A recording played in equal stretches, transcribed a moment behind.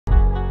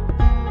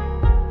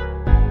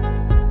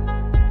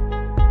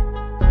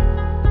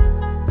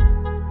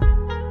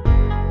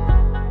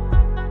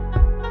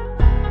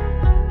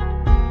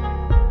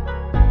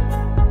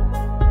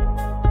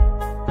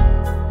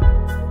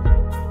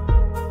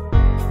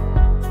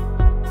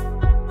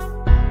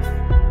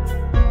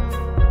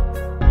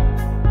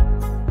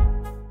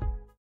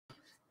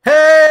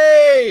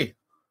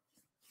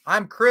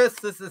I'm Chris.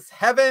 This is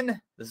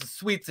Heaven. This is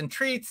Sweets and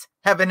Treats.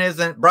 Heaven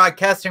isn't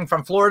broadcasting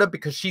from Florida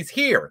because she's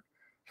here.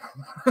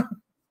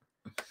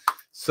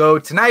 So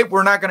tonight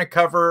we're not going to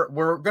cover,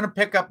 we're going to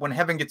pick up when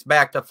Heaven gets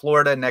back to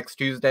Florida next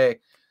Tuesday.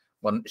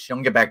 Well, she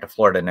don't get back to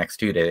Florida next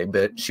Tuesday,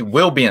 but she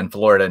will be in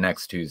Florida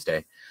next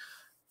Tuesday.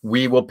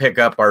 We will pick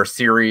up our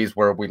series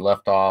where we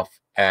left off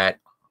at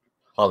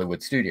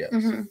Hollywood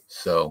Studios.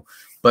 So,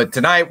 but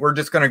tonight we're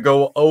just going to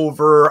go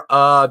over,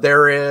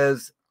 there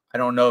is, I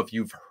don't know if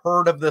you've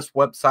heard of this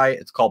website.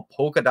 It's called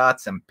Polka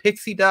Dots and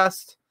Pixie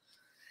Dust.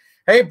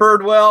 Hey,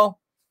 Birdwell.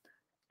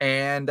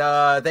 And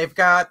they've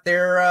got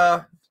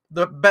their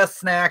the best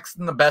snacks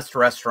and the best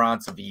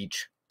restaurants of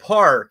each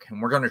park.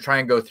 And we're going to try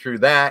and go through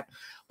that.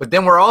 But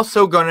then we're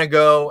also going to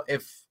go,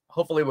 if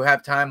hopefully we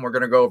have time, we're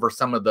going to go over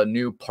some of the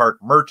new park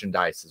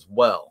merchandise as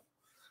well.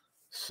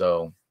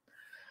 So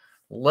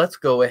let's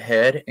go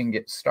ahead and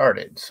get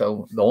started.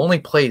 So the only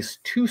place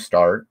to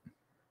start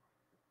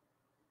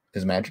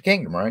is Magic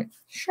Kingdom, right?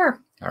 Sure.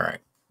 All right.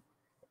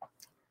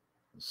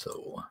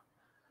 So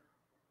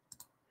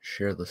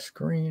share the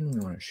screen.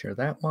 We want to share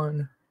that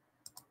one.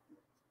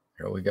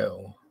 Here we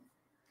go.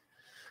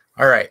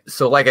 All right.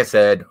 So like I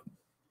said,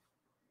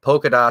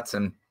 Polka Dots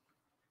and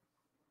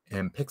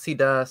Pixie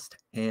Dust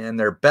and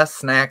their best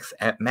snacks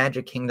at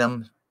Magic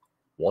Kingdom,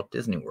 Walt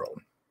Disney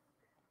World.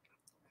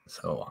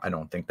 So I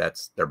don't think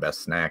that's their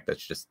best snack.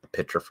 That's just the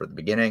picture for the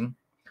beginning.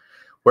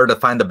 Where to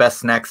find the best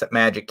snacks at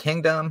Magic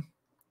Kingdom.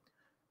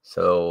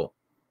 So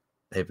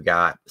they've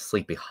got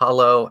Sleepy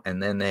Hollow,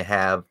 and then they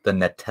have the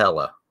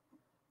Nutella.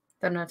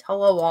 The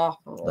Nutella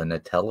waffle. The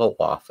Nutella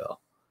waffle,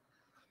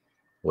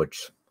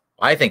 which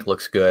I think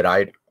looks good.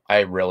 I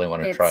really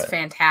want to try it. It's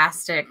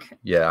fantastic.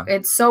 Yeah.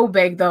 It's so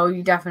big, though.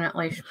 You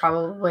definitely should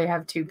probably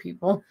have two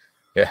people.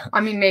 Yeah.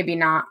 I mean, maybe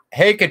not.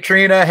 Hey,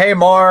 Katrina. Hey,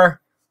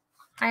 Mar.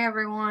 Hi,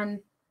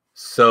 everyone.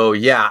 So,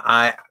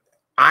 yeah,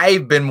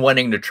 I've been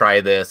wanting to try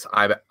this.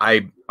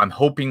 I'm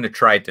hoping to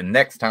try it the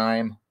next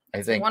time.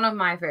 I think one of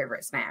my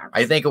favorite snacks.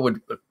 I think it would.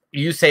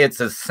 You say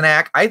it's a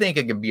snack. I think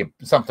it could be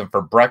something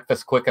for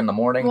breakfast quick in the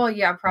morning. Well,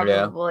 yeah,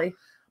 probably. Yeah.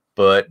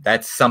 But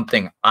that's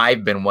something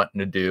I've been wanting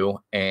to do,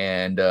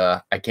 and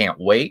I can't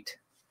wait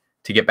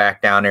to get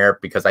back down there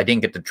because I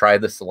didn't get to try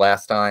this the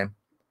last time.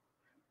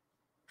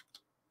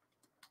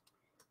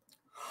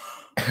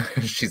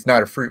 She's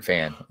not a fruit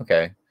fan.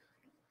 Okay.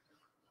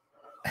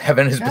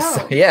 Heaven is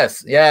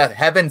yes, yeah.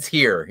 Heaven's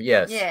here.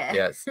 Yes, yeah.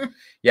 Yes,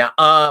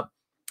 yeah.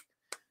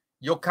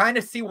 You'll kind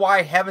of see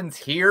why Heaven's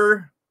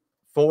here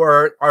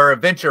for our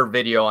adventure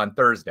video on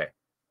Thursday.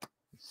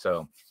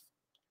 So.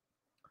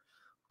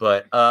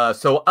 But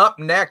so up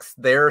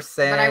next, they're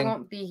saying. But I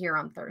won't be here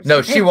on Thursday.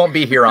 No, she won't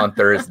be here on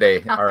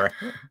Thursday. All right.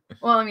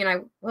 Well, I mean, I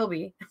will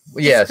be.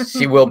 Yes,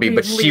 she will be,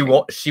 but she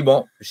won't. She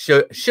won't.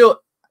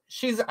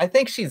 She's. I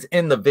think she's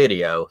in the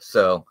video.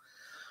 So,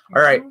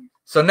 all right.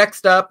 So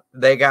next up,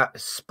 they got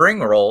spring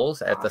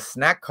rolls at the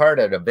snack cart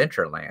at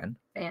Adventureland.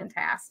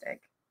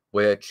 Fantastic.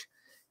 Which,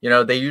 you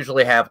know, they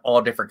usually have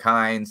all different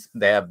kinds.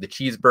 They have the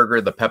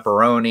cheeseburger, the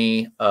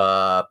pepperoni.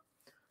 I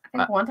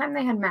think one time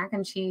they had mac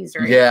and cheese,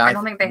 or yeah, I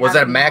don't think they was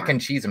had that mac and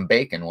cheese and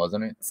bacon,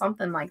 wasn't it?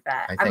 Something like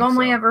that. I've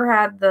only ever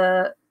had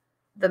the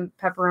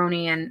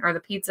pepperoni or the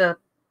pizza,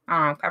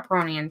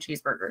 pepperoni and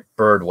cheeseburger.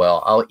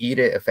 Birdwell, I'll eat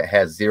it if it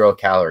has 0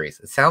 calories.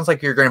 It sounds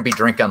like you're going to be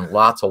drinking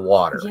lots of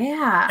water.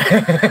 Yeah.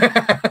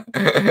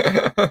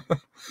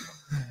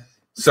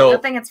 So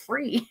good thing it's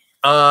free.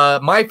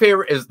 My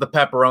favorite is the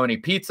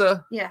pepperoni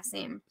pizza. Yeah,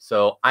 same.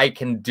 So I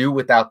can do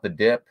without the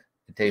dip.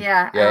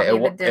 Yeah,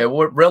 it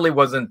really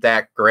wasn't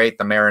that great,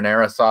 the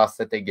marinara sauce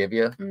that they give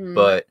you.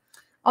 But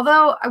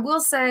although I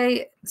will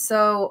say,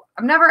 so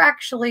I've never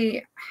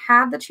actually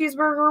had the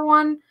cheeseburger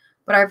one,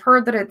 but I've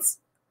heard that it's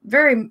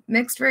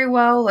mixed very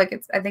well.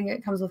 Like I think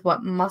it comes with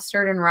what,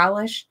 mustard and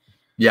relish.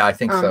 Yeah, I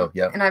think so.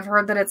 Yeah. And I've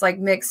heard that it's like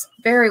mixed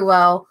very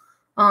well.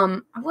 I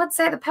would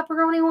say the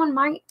pepperoni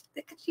one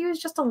it could use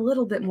just a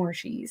little bit more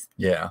cheese.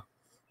 Yeah.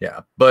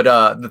 Yeah. But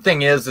the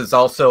thing is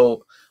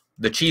also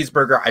the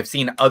cheeseburger, I've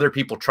seen other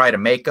people try to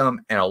make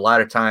them, and a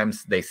lot of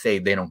times they say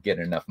they don't get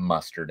enough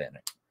mustard in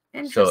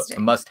it. So it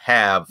must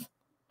have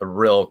a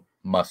real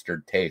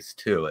mustard taste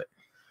to it,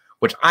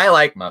 which I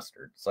like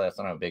mustard. So that's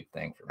not a big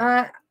thing for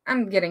me.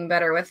 I'm getting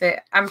better with it.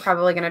 I'm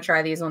probably going to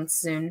try these ones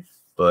soon.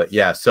 But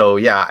yeah, so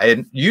yeah,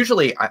 and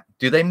usually,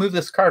 do they move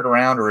this cart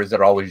around, or is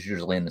it always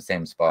usually in the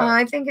same spot?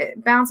 I think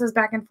it bounces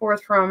back and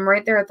forth from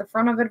right there at the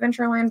front of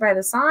Adventureland by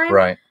the sign.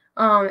 Right.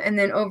 And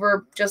then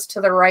over just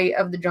to the right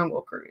of the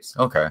Jungle Cruise.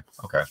 Okay.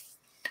 Okay.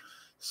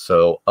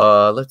 So,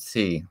 let's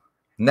see.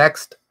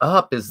 Next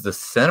up is the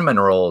cinnamon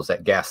rolls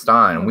at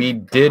Gaston. Oh we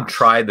did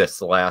try this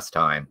the last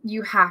time.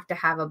 You have to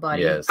have a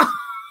buddy. Yes.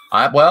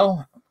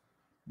 Well,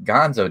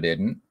 Gonzo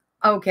didn't.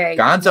 Okay.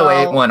 Gonzo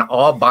ate one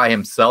all by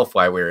himself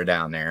while we were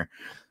down there.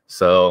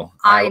 So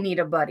I need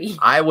a buddy.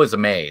 I was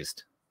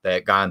amazed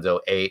that Gonzo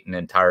ate an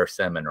entire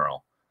cinnamon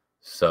roll.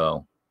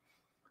 So,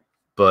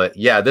 but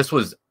yeah, this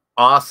was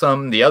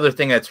awesome. The other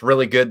thing that's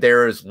really good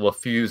there is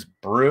LeFou's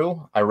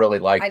brew. I really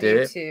liked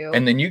it. Too.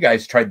 And then you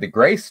guys tried the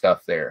gray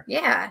stuff there.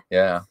 Yeah.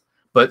 Yeah.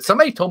 But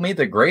somebody told me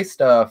the gray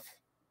stuff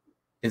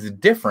is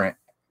different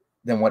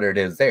than what it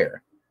is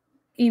there.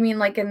 You mean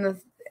like in the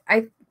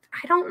I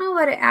don't know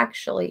that it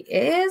actually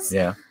is.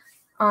 Yeah.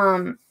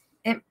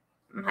 It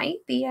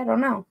might be. I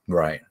don't know.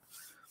 Right.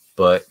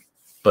 But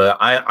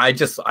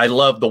I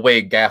love the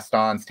way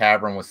Gaston's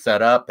Tavern was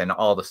set up and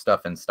all the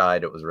stuff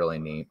inside. It was really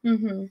neat.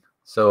 Mm-hmm.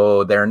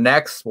 So their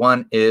next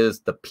one is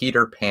the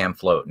Peter Pan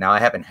float. Now I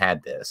haven't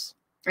had this.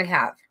 I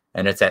have.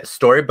 And it's at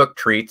Storybook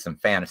Treats in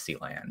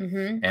Fantasyland.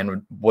 Mm-hmm.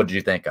 And what did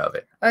you think of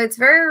it? It's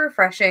very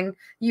refreshing.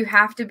 You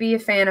have to be a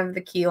fan of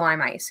the key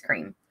lime ice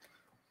cream.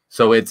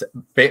 So what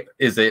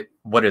is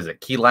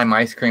it? Key lime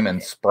ice cream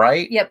and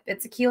Sprite? Yep,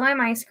 it's a key lime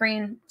ice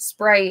cream,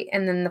 Sprite,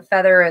 and then the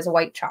feather is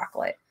white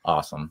chocolate.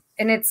 Awesome.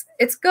 And it's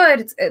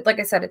good. Like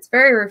I said, it's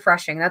very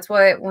refreshing. That's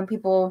what when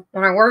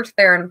I worked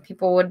there and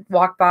people would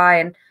walk by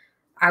and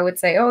I would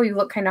say, "Oh, you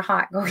look kind of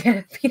hot. Go get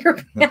a Peter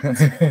Pan."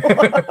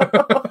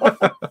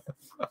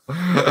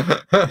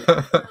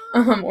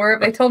 Or if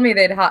they told me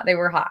they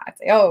were hot, I'd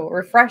say, "Oh,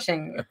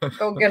 refreshing.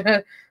 Go get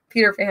a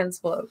Peter Pan's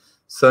float."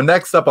 So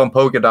next up on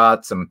Polka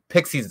Dots and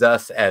Pixie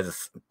Dust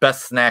as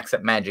best snacks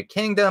at Magic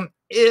Kingdom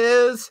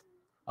is,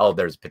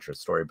 there's a picture of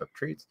Storybook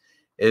Treats,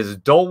 is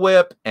Dole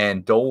Whip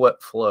and Dole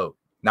Whip float.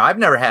 Now I've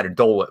never had a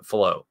Dole Whip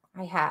float.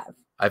 I have.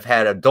 I've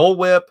had a Dole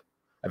Whip.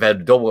 I've had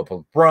a Dole Whip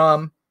with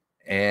rum,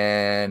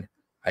 and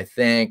I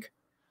think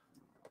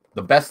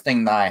the best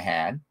thing that I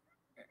had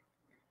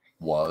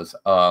was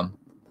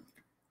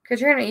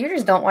Katrina, you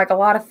just don't like a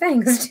lot of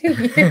things, do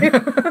you?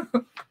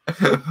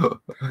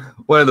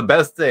 one of the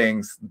best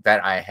things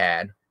that I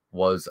had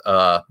was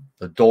the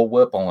Dole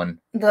Whip on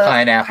the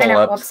pineapple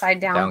upside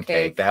down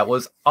cake. That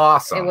was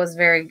awesome. It was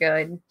very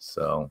good.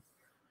 So,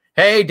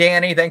 hey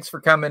Danny, thanks for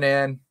coming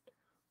in.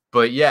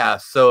 But yeah,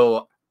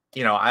 so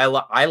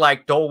I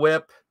like Dole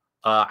Whip.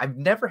 I've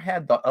never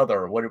had the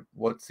other.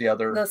 What's the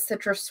other? The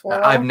citrus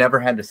swirl. I've never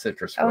had the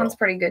citrus swirl. That one's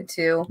pretty good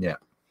too. Yeah.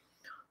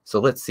 So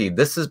let's see.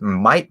 This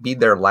might be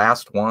their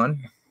last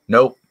one.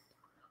 Nope.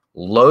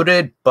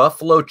 Loaded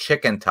buffalo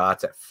chicken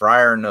tots at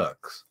Friar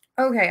Nook's.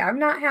 Okay, I've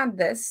not had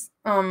this.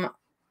 I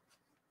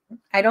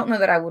don't know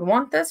that I would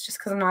want this just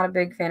because I'm not a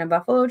big fan of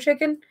buffalo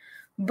chicken.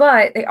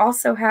 But they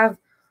also have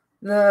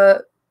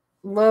the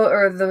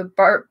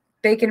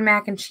bacon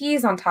mac and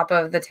cheese on top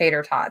of the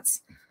tater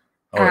tots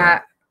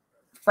at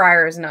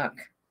Friar's Nook.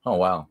 Oh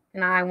wow!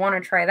 And I want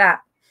to try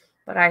that,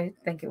 but I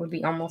think it would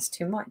be almost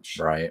too much.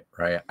 Right.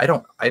 I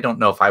don't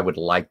know if I would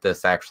like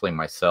this actually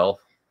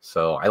myself.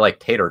 So I like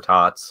tater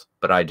tots,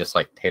 but I just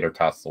like tater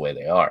tots the way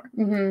they are.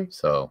 Mm-hmm.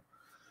 So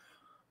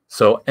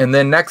and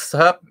then next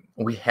up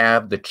we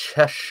have the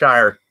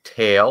Cheshire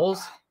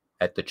Tales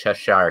at the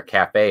Cheshire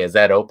Cafe. Is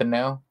that open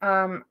now?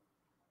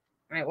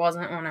 It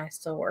wasn't when I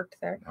still worked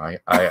there.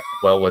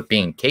 Well, with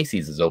being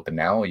Casey's is open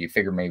now, you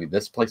figure maybe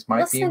this place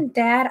might be. Listen,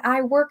 Dad,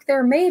 I work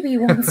there maybe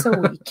once a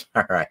week.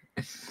 All right.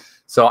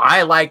 So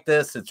I like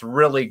this. It's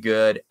really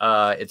good.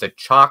 It's a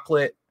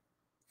chocolate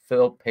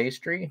filled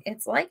pastry.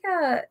 It's like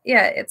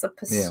it's a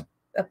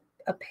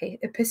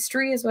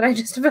pastry is what I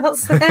just about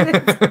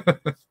said.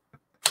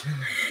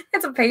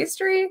 It's a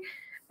pastry.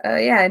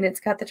 And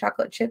it's got the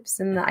chocolate chips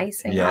and the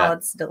icing. Yeah. Oh,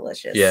 it's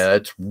delicious. Yeah,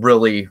 it's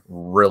really,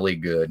 really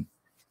good.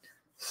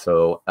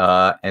 So,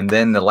 and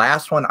then the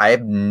last one I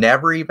have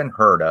never even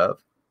heard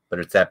of, but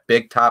it's at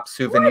Big Top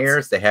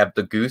Souvenirs. What? They have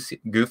the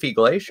Goofy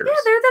Glaciers. Yeah,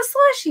 they're the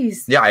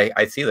slushies. Yeah,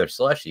 I see their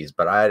slushies,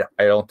 but I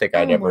don't think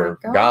I'd ever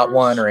got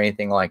one or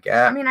anything like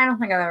that. I mean, I don't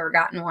think I've ever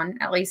gotten one,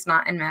 at least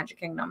not in Magic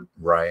Kingdom.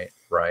 Right.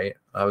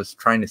 I was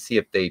trying to see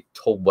if they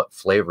told what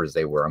flavors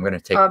they were. I'm going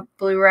to take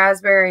blue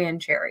raspberry and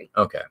cherry.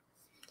 Okay.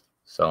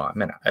 So, I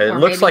mean, it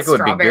looks like it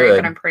would be good.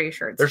 But I'm pretty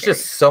sure it's There's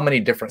just so many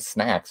different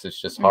snacks. It's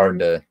just hard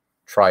to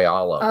try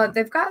all of them.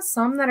 They've got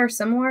some that are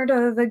similar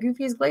to the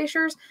Goofy's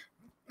Glaciers.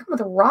 Come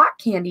with rock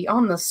candy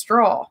on the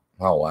straw.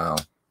 Oh, wow.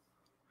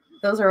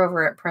 Those are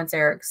over at Prince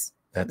Eric's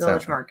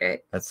Village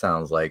Market. That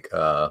sounds like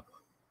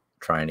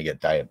trying to get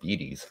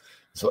diabetes.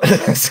 That's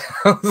what it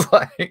sounds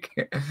like.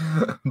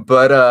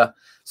 But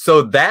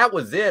so that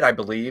was it, I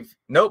believe.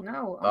 Nope.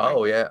 No.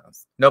 Oh yeah.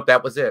 Nope,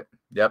 that was it.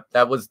 Yep,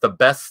 that was the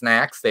best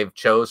snacks they've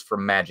chose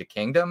from Magic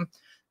Kingdom.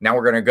 Now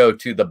we're gonna go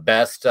to the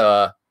best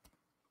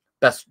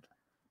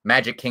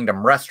Magic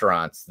Kingdom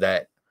restaurants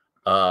that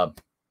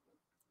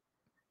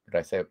did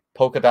I say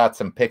Polka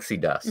Dots and Pixie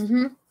Dust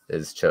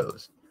is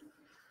chose.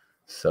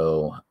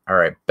 So all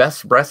right,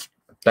 best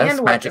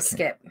and Magic to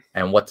skip.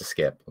 And what to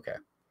skip. Okay.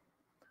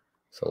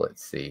 So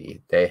let's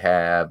see. They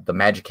have the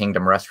Magic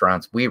Kingdom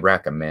restaurants we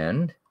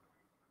recommend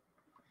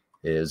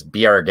is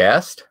Be Our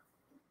Guest.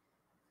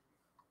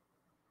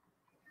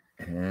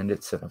 And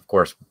it's, of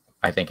course,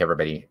 I think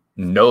everybody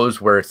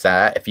knows where it's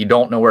at. If you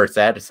don't know where it's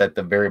at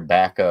the very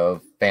back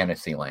of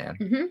Fantasyland.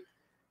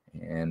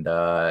 And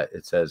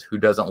it says, who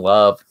doesn't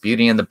love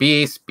Beauty and the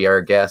Beast? Be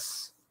Our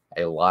Guest.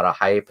 A lot of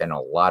hype and a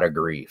lot of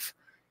grief.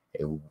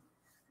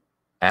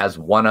 As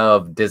one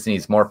of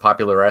Disney's more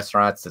popular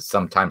restaurants, it's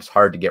sometimes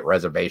hard to get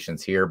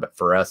reservations here, but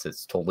for us,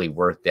 it's totally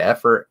worth the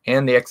effort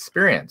and the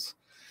experience.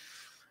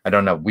 I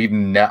don't know.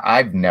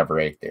 I've never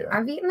ate there.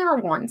 I've eaten there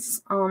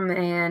once,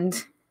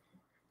 and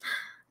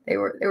they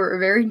were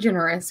very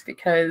generous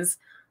because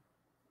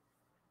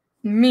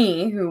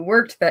me, who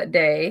worked that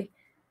day,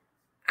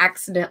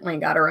 accidentally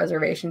got a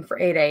reservation for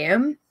 8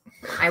 a.m.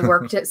 I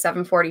worked at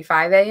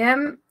 7:45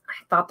 a.m. I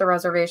thought the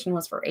reservation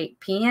was for 8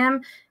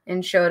 p.m.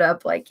 and showed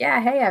up like,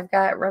 yeah, hey, I've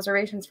got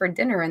reservations for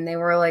dinner. And they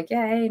were like,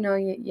 yeah, hey, no,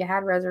 you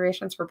had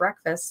reservations for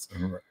breakfast.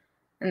 Mm-hmm.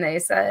 And they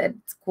said,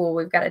 it's cool.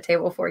 We've got a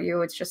table for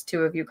you. It's just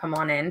 2 of you. Come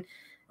on in.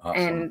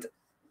 Awesome. And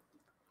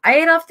I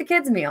ate off the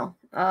kids' meal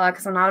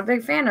because I'm not a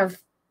big fan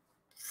of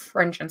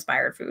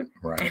French-inspired food.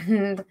 Right.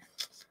 And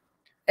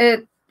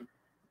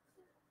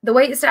the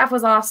wait staff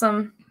was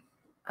awesome.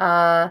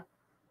 The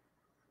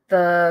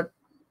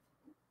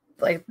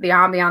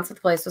ambiance of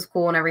the place was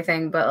cool and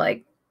everything, but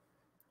like,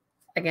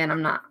 again,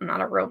 I'm not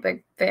a real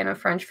big fan of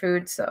French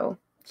food, so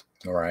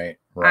right.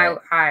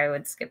 I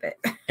would skip it.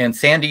 And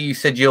Sandy, you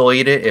said you'll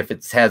eat it if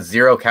it has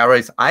 0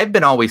 calories. I've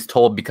been always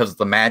told because of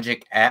the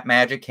Magic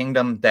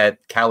Kingdom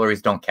that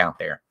calories don't count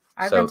there.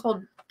 I've been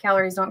told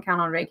calories don't count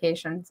on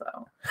vacation,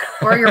 so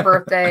or your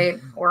birthday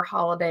or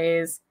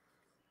holidays,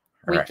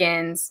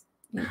 weekends.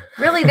 Right.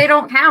 Really, they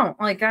don't count.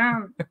 Like,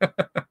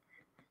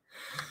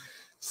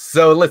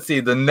 So let's see.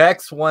 The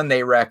next one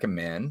they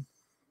recommend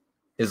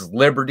is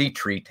Liberty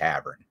Tree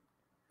Tavern.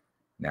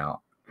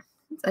 Now,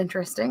 it's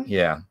interesting.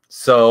 Yeah.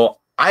 So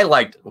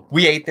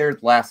we ate there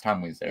last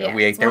time we was there. Yeah,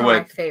 we ate there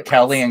with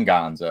Kelly and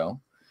Gonzo.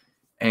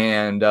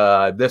 And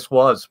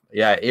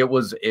it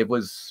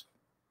was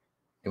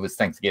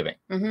Thanksgiving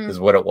is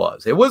what it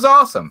was. It was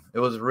awesome. It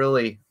was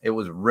really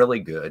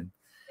good.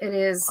 It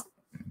is.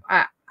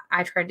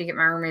 I tried to get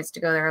my roommates to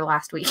go there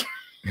last week.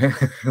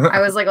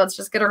 I was like, let's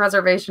just get a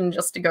reservation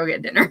just to go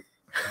get dinner.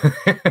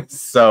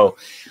 So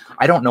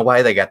I don't know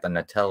why they got the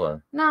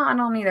Nutella. No, I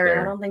don't either.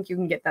 There. I don't think you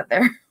can get that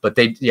there. But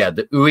the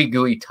ooey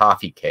gooey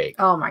toffee cake.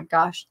 Oh my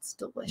gosh, it's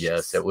delicious.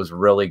 Yes, it was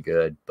really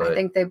good. But I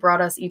think they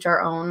brought us each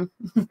our own.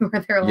 We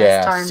were there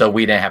last time. So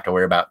we didn't have to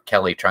worry about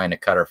Kelly trying to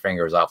cut her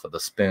fingers off with a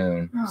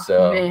spoon.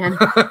 Oh, man.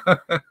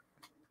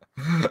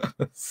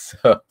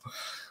 So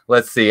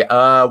let's see.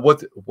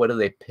 What do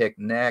they pick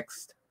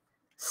next?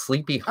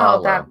 Sleepy Hollow.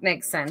 Oh, that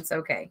makes sense.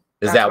 Okay.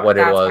 Is that what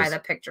it was? That's why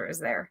the picture is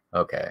there.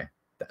 Okay.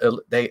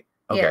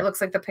 Yeah, it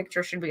looks like the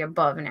picture should be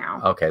above now.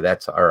 Okay,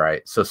 that's all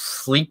right. So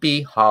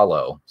Sleepy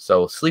Hollow.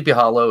 So Sleepy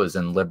Hollow is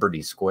in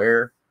Liberty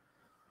Square,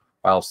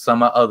 while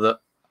some of the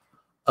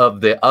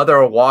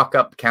other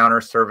walk-up counter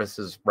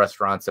services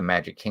restaurants in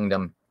Magic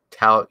Kingdom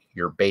tout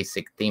your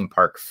basic theme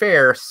park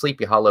fare.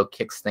 Sleepy Hollow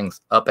kicks things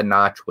up a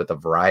notch with a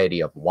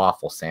variety of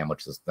waffle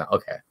sandwiches.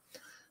 Okay,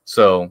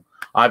 so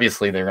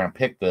obviously they're going to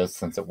pick this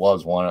since it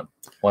was one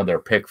of their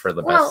pick for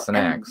the best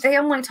snacks. They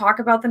only talk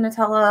about the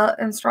Nutella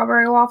and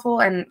strawberry waffle,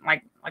 and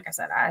like I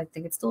said, I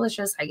think it's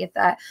delicious. I get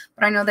that,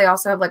 but I know they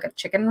also have like a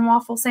chicken and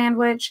waffle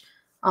sandwich.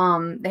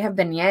 They have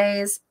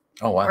beignets.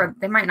 Oh wow! Or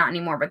they might not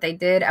anymore, but they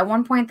did at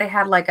one point. They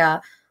had like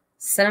a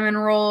cinnamon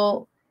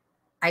roll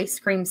ice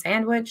cream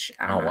sandwich.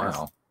 Oh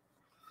wow!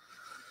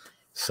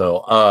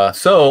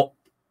 So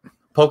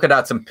Polka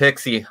Dots and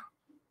Pixie.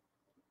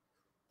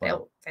 They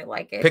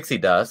like it. Pixie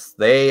Dust.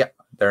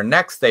 Their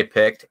next they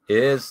picked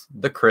is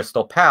the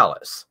Crystal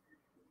Palace.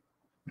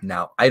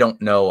 Now, I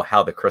don't know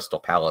how the Crystal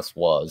Palace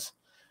was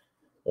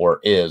or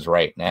is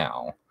right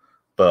now,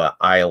 but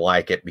I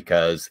like it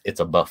because it's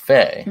a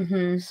buffet.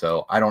 Mm-hmm.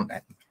 So I don't.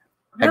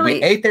 Have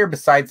we ate there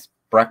besides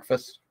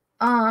breakfast?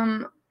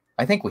 I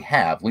think we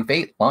have. We've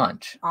ate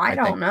lunch. I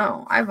don't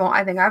know.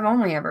 I think I've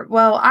only ever.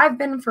 Well, I've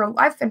been for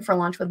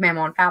lunch with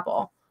Mamo and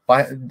Papo.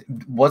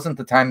 Wasn't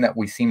the time that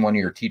we seen one of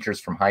your teachers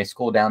from high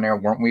school down there?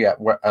 Weren't we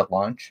at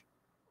lunch?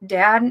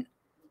 Dad,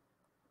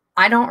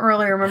 I don't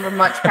really remember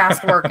much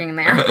past working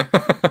there.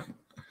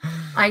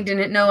 I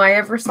didn't know I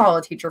ever saw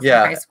a teacher from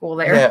high school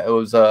there. Yeah, it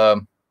was I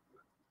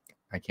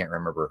can't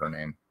remember her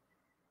name.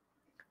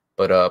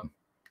 But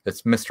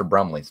it's Mr.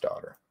 Brumley's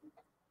daughter.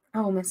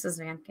 Oh, Mrs.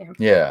 Van Camp.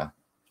 Yeah.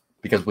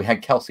 Because we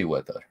had Kelsey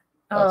with her.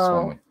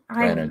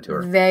 I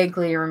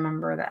vaguely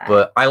remember that.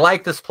 But I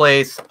like this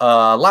place.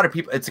 A lot of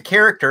people, it's a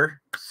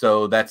character,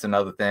 so that's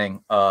another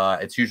thing.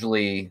 It's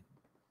usually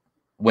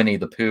Winnie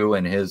the Pooh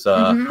and his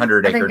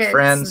 100-acre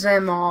friends.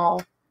 Them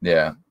all.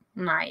 Yeah.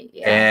 Right.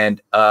 Yeah.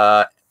 And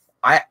I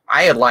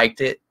had liked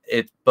it.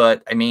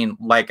 But I mean,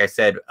 like I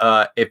said,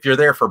 if you're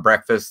there for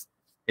breakfast,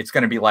 it's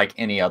going to be like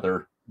any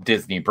other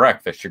Disney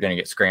breakfast. You're going to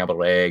get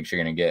scrambled eggs.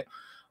 You're going to get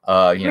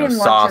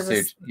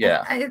sausage.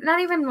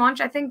 Not even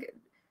lunch. I think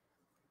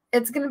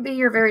it's going to be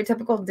your very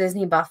typical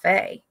Disney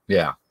buffet.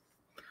 Yeah.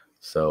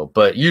 So,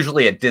 but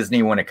usually at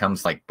Disney, when it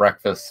comes like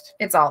breakfast,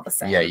 it's all the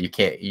same. Yeah, you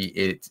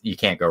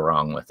can't go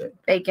wrong with it.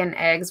 Bacon,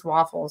 eggs,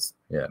 waffles.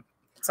 Yeah.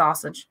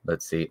 Sausage.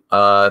 Let's see.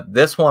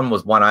 This one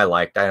was one I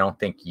liked. I don't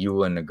think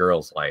you and the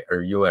girls like,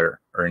 or you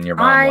or in your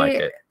mom like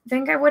it. I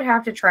think I would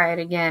have to try it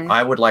again.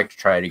 I would like to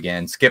try it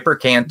again. Skipper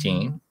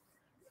Canteen.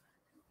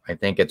 I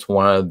think it's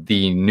one of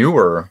the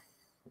newer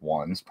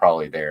ones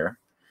probably there.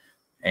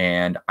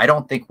 And I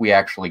don't think we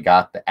actually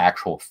got the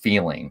actual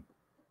feeling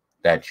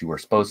that you were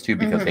supposed to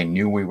because they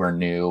knew we were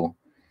new.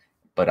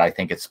 but I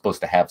think it's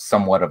supposed to have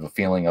somewhat of a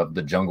feeling of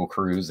the Jungle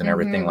Cruise and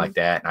everything like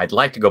that. And I'd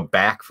like to go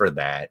back for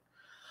that.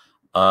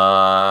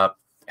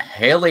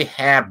 Haley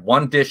had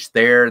one dish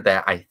there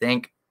that I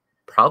think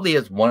probably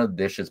is one of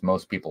the dishes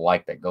most people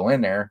like that go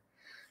in there.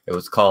 It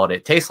was called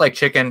It Tastes Like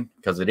Chicken,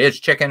 because it is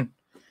chicken.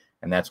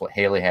 And that's what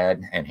Haley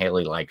had. And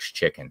Haley likes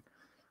chicken.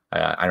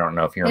 I don't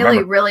know if you remember.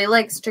 Haley really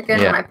likes chicken.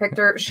 Yeah. When I picked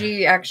her,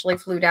 she actually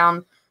flew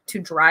down to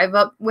drive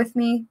up with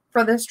me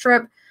for this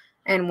trip.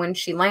 And when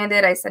she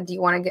landed, I said, do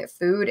you want to get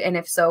food? And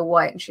if so,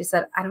 what? And she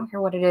said, I don't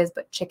care what it is,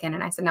 but chicken.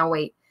 And I said, now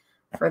wait,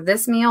 for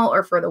this meal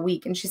or for the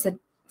week? And she said,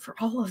 for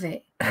all of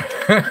it.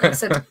 I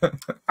said,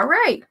 all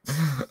right.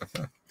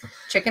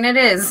 Chicken it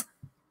is.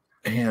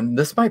 And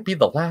this might be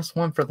the last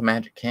one for the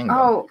Magic Kingdom.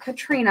 Oh,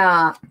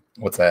 Katrina.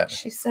 What's that?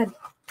 She said,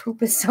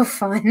 poop is so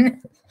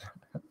fun.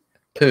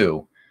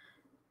 Poo.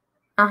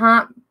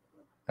 Uh-huh.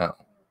 Oh.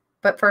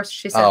 But first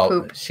she said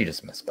poop. She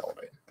just misspelled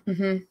it.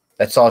 Mm-hmm.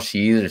 That's all she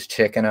eats is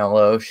chicken.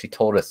 Hello. She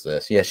told us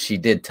this. Yes, she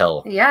did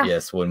tell. Yeah.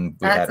 Yes, when we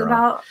That's had her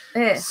about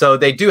it. So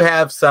they do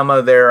have some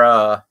of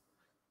their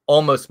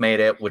Almost Made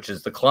It, which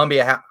is the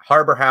Columbia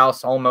Harbor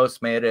House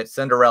Almost Made It,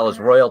 Cinderella's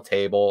Royal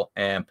Table,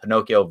 and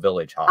Pinocchio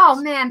Village House. Oh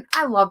man,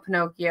 I love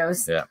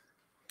Pinocchios. Yeah.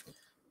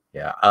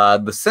 Yeah.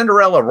 The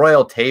Cinderella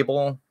Royal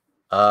Table,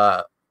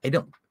 the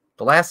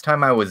last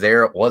time I was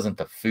there, it wasn't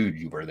the food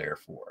you were there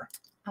for.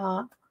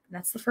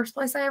 That's the first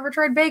place I ever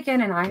tried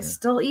bacon, and I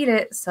still eat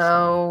it.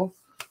 So,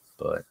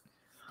 but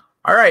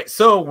all right,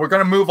 so we're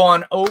gonna move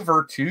on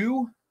over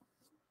to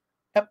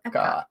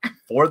Epcot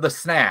for the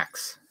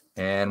snacks,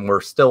 and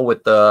we're still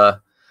with the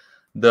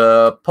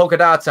polka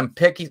dots and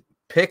pixie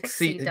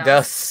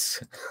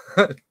dust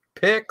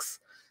picks.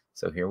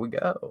 So here we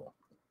go.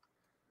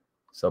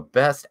 So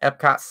best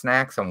Epcot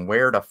snacks and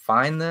where to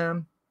find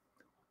them.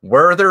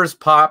 Werther's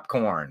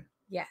popcorn.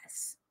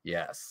 yes.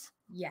 Yes.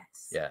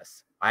 Yes.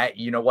 Yes.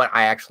 You know what?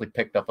 I actually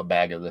picked up a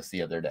bag of this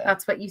the other day.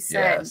 That's what you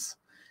said. Yes.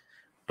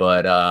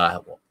 But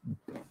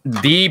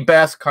the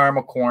best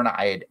caramel corn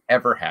I had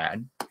ever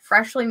had.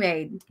 Freshly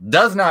made.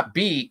 Does not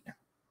beat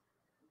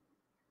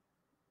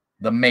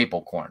the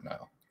maple corn,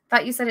 though.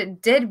 Thought you said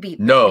it did beat.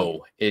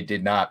 No, it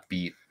did not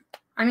beat.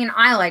 I mean,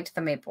 I liked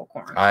the maple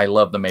corn. I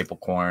love the maple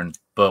corn,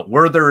 but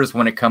Werther's,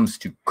 when it comes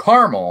to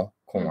caramel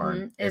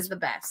corn, is the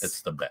best.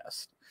 It's the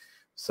best.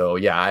 So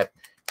yeah,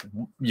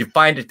 you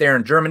find it there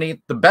in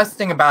Germany. The best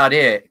thing about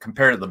it,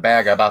 compared to the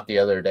bag I bought the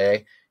other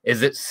day,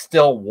 is it's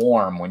still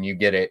warm when you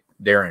get it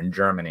there in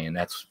Germany, and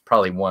that's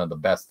probably one of the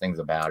best things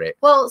about it.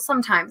 Well,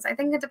 sometimes I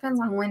think it depends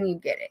on when you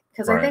get it,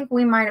 because I think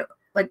we might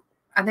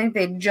I think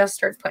they just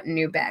started putting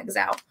new bags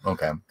out.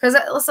 Okay. Because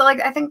so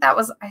I think that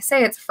was, I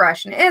say it's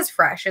fresh, and it is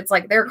fresh. It's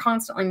like they're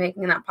constantly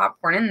making that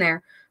popcorn in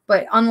there.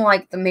 But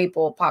unlike the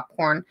maple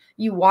popcorn,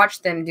 you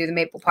watch them do the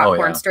maple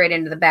popcorn straight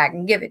into the bag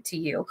and give it to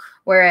you.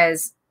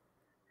 Whereas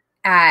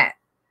at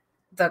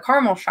the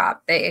caramel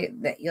shop,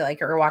 you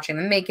are watching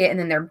them make it, and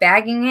then they're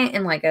bagging it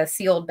in like a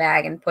sealed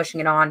bag and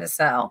pushing it on to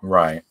sell.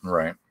 Right.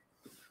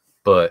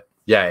 But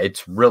yeah,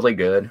 it's really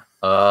good.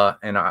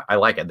 And I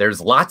like it.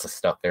 There's lots of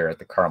stuff there at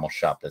the caramel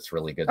shop that's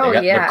really good. They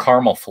got the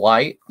caramel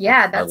flight.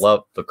 Yeah, I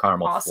love the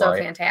caramel flight. Also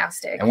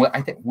fantastic. And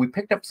I think we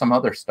picked up some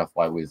other stuff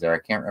while we was there. I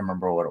can't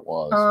remember what it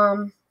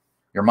was.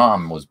 Your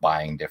mom was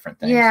buying different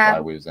things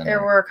while we was in there.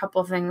 There were a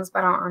couple things,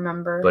 but I don't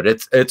remember. But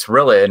it's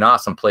really an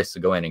awesome place to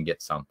go in and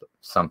get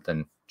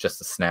something just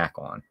to snack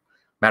on.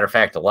 Matter of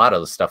fact, a lot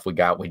of the stuff we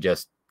got, we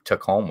just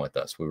took home with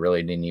us. We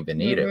really didn't even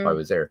eat it while I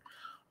was there.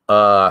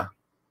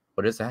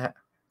 What is that?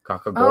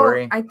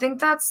 Kakagori? I think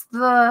that's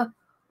so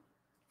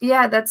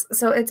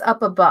it's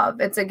up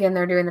above. It's again,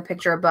 they're doing the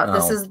picture above.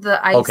 This is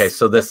the ice. Okay,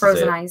 so this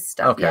frozen ice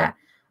stuff. Okay. Yeah.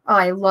 Oh,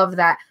 I love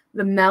that.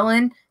 The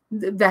melon,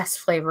 the best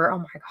flavor. Oh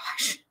my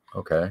gosh.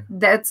 Okay.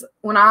 That's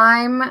when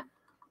I'm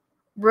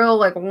real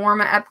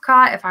warm at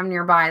Epcot. If I'm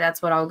nearby,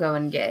 that's what I'll go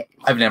and get.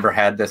 I've never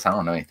had this. I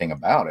don't know anything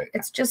about it.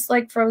 It's just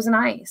like frozen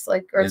ice,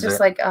 it's just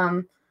like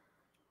on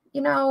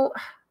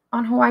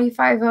Hawaii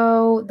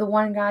Five-0, the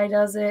one guy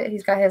does it.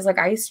 He's got his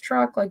ice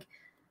truck,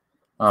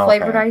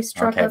 flavored ice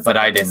truck. Okay, but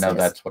I didn't know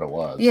that's what it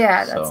was.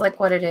 Yeah, that's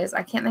what it is.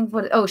 I can't think of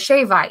what.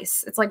 Shave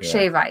ice. It's like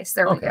shave ice.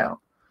 There we go.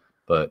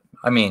 But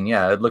I mean,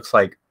 yeah, it looks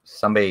like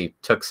somebody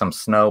took some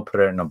snow, put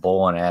it in a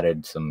bowl, and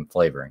added some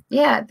flavoring.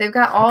 Yeah, they've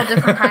got all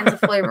different kinds of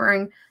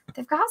flavoring.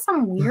 They've got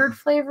some weird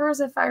flavors,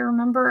 if I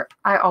remember.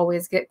 I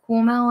always get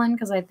Cool Melon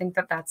because I think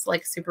that's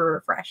super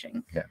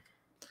refreshing. Yeah.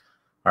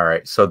 All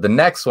right. So the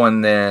next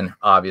one then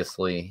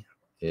obviously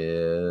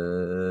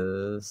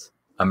is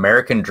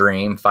American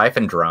Dream Fife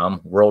and Drum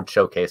World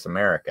Showcase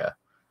America.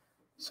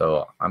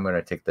 So I'm going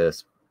to take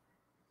this.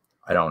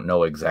 I don't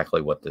know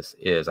exactly what this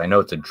is. I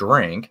know it's a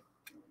drink.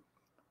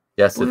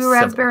 Yes, it's blue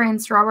raspberry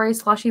and strawberry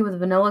slushy with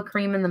vanilla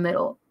cream in the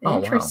middle.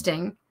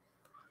 Interesting. Wow.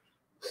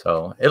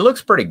 So it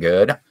looks pretty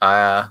good.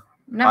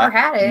 Never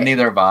had it.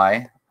 Neither have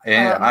I.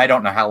 And I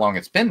don't know how long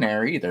it's been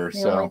there either.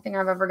 The only thing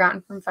I've ever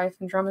gotten from Fife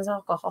and Drum is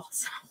alcohol.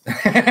 So.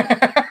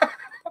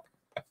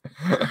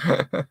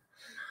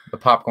 The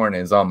popcorn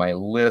is on my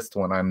list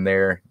when I'm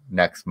there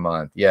next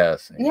month.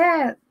 Yes.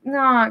 Yeah,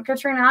 no,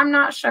 Katrina, I'm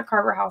not sure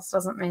Carver House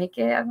doesn't make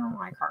it. I don't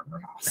like Carver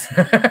House.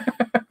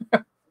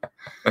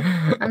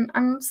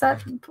 I'm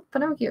upset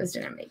Pinocchio's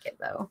didn't make it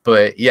though.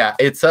 But yeah,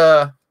 it's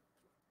I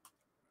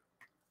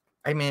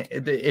mean,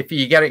 if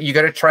you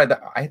gotta try the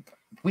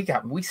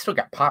we still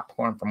got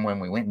popcorn from when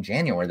we went in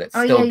January that's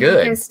still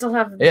good. You guys still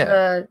have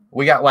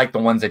we got like the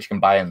ones that you can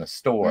buy in the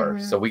store.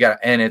 So we got,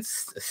 and it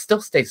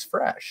still stays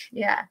fresh.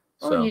 Yeah.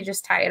 So, well, you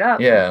just tie it up.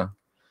 Yeah.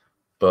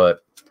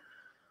 But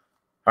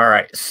all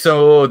right.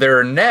 So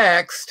their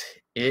next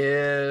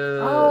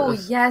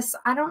is yes.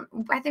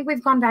 I think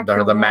we've gone back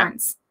to the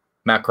once.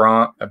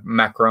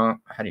 Macaron.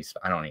 How do you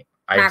spell? I don't eat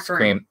ice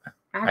cream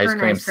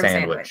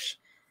sandwich.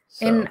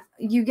 So, and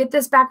you get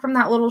this back from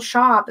that little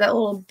shop, that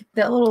little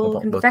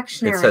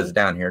confectionery. It says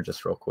down here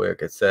just real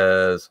quick. It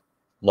says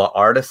La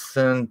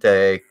Artisan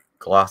de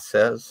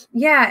Glaces.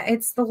 Yeah,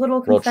 it's the little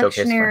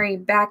confectionery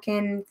back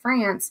in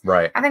France.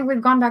 Right. I think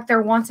we've gone back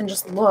there once and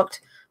just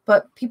looked,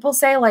 but people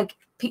say like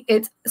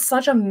it's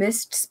such a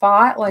missed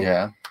spot.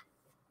 Like,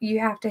 you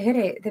have to hit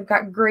it. They've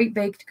got great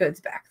baked goods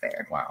back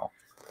there. Wow.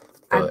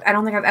 I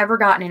don't think I've ever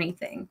gotten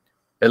anything.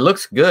 It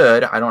looks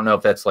good. I don't know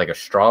if that's like a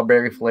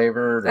strawberry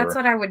flavored. That's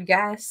what I would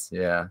guess.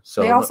 Yeah.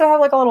 So they also have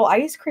like a little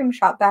ice cream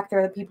shop back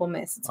there that people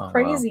miss. It's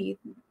crazy.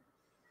 Wow.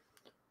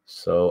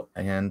 So,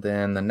 and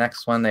then the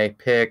next one they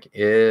pick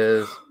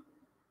is,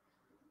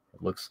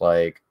 it looks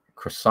like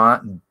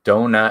croissant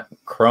donut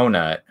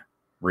cronut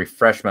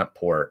refreshment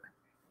port.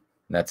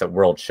 And that's at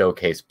World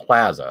Showcase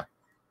Plaza.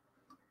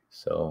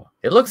 So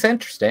it looks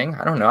interesting.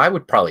 I don't know. I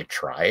would probably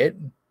try it.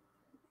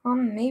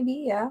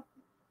 Maybe, yeah.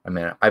 I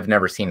mean, I've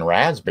never seen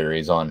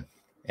raspberries on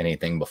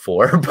anything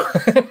before.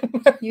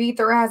 But you eat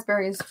the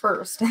raspberries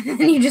first, and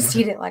then you just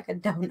eat it like a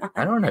donut.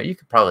 I don't know. You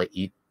could probably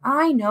eat.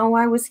 I know.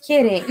 I was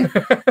kidding.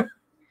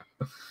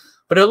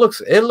 But it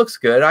looks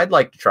good. I'd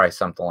like to try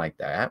something like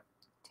that.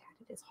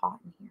 Dad, it is hot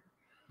in here.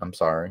 I'm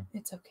sorry.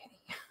 It's okay.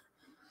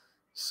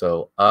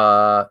 So,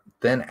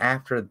 then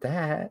after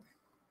that,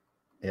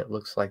 it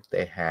looks like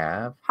they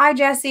have. Hi,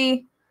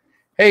 Jesse.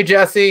 Hey,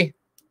 Jesse.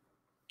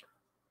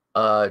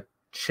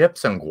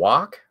 Chips and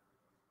guac.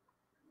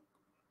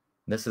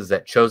 This is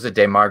at Choza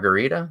de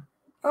Margarita.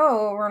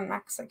 Oh, we're in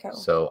Mexico.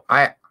 So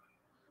I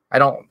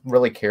don't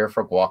really care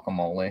for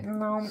guacamole.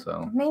 No.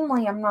 So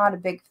mainly, I'm not a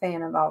big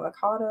fan of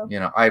avocado. You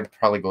know, I'd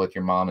probably go with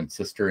your mom and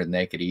sister, and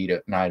they could eat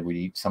it, and I would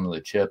eat some of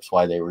the chips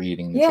while they were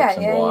eating the chips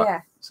and guac.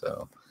 Yeah.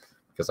 So,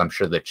 because I'm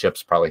sure the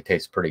chips probably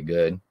taste pretty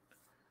good.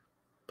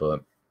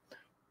 But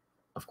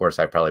of course,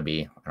 I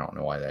don't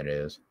know why that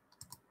is.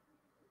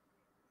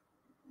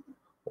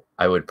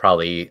 I would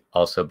probably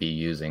also be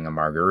using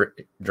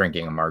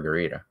drinking a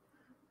margarita.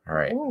 All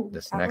right. Ooh,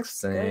 this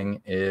next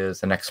thing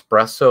is an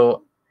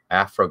espresso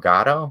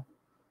affogato.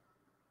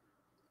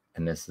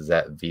 And this is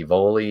at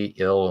Vivoli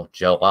Il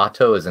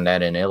Gelato. Isn't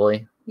that in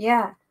Italy?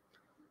 Yeah.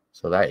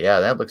 So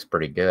that looks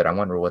pretty good. I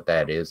wonder what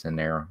that is in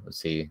there. Let's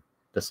see.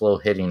 This little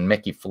hidden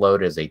Mickey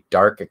float is a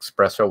dark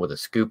espresso with a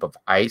scoop of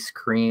ice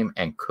cream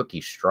and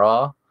cookie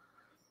straw.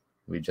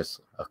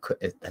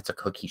 That's a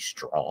cookie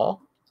straw?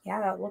 Yeah,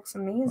 that looks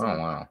amazing. Oh,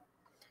 wow.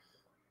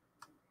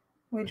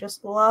 We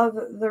just love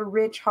the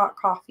rich hot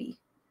coffee.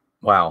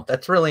 Wow,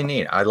 that's really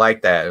neat. I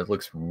like that. It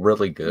looks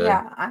really good.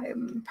 Yeah,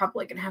 I'm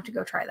probably going to have to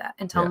go try that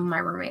and tell my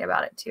roommate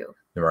about it too.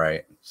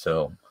 Right.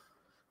 So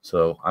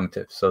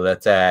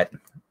that's at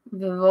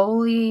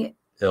Vivoli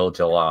Il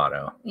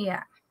Gelato.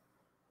 Yeah.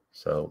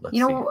 So let's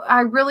see.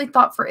 I really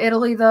thought for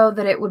Italy though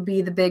that it would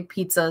be the big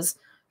pizzas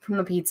from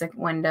the pizza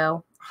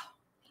window.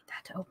 Need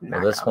that to open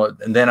back up. One,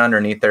 and then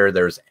underneath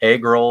there's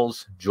egg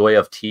rolls, Joy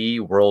of Tea,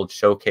 World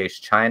Showcase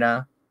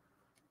China.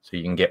 So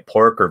you can get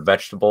pork or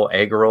vegetable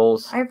egg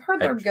rolls. I've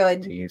heard they're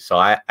good.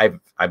 So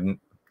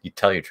you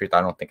tell you the truth, I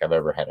don't think I've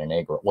ever had an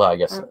egg roll. Well, I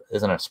guess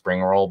isn't a spring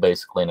roll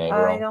basically an egg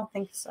roll? I don't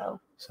think so.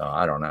 So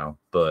I don't know,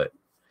 but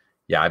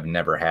yeah, I've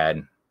never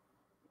had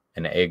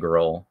an egg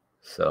roll.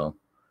 So,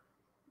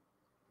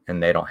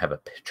 and they don't have a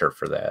picture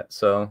for that.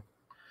 So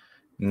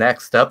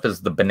next up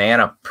is the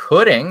banana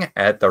pudding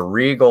at the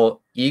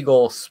Regal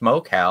Eagle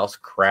Smokehouse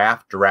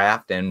Craft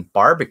Draft and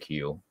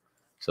Barbecue.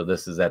 So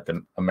this is at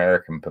the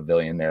American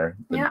Pavilion there.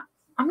 Yeah,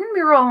 I'm going to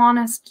be real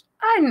honest.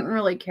 I didn't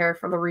really care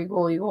for the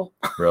Regal Eagle.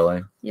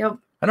 Really? Yep.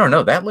 I don't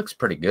know. That looks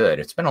pretty good.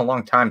 It's been a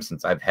long time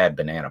since I've had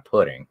banana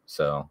pudding.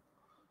 So,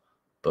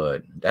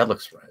 but it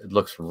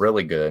looks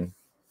really good.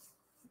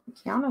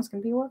 Kiana's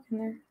going to be working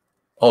there.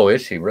 Oh,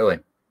 is she really?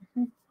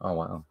 Mm-hmm. Oh,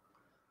 wow.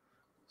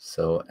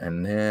 So,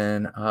 and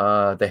then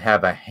they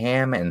have a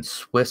ham and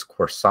Swiss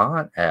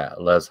croissant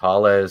at Les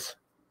Halles.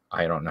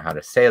 I don't know how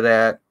to say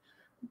that,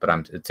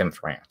 but it's in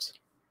France.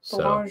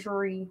 So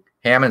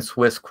ham and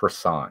Swiss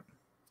croissant.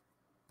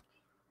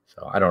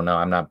 So I don't know.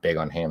 I'm not big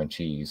on ham and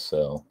cheese.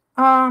 So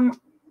I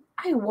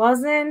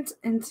wasn't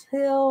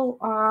until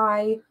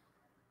I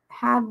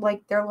had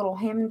like their little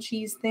ham and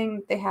cheese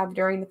thing they have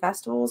during the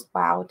festivals.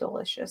 Wow,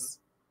 delicious.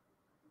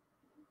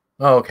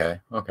 Oh, okay.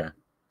 Okay.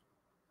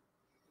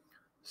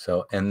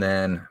 So and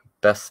then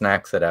best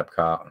snacks at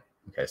Epcot.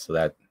 Okay, so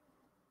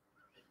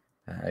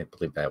I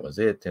believe that was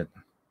it.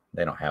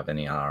 They don't have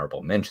any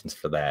honorable mentions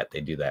for that.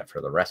 They do that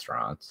for the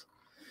restaurants.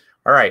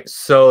 All right,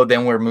 so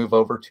then we'll move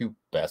over to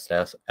best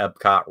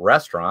Epcot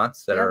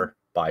restaurants that are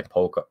by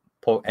Polka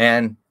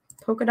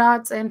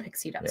Dots and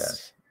Pixie Dust.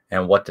 Yes,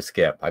 and what to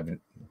skip.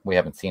 We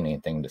haven't seen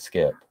anything to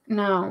skip.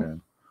 No.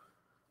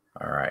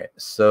 Yeah. All right,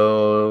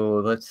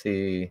 so let's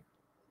see.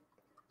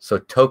 So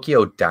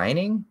Tokyo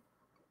Dining,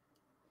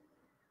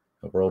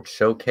 the World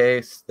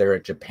Showcase. They're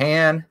at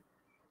Japan.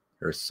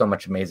 There's so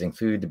much amazing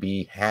food to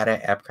be had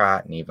at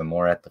Epcot and even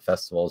more at the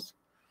festivals.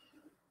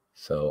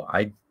 So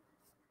I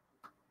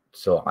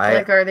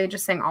like, are they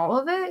just saying all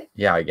of it?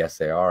 Yeah, I guess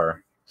they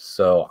are.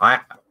 So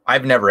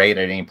I've never ate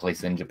at any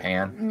place in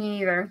Japan.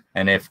 Me either.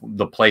 And if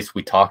the place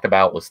we talked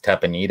about was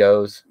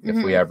Tepanitos, if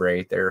we ever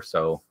ate there,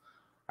 so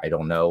I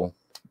don't know.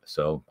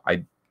 So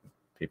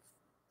if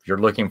you're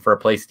looking for a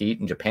place to eat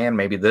in Japan,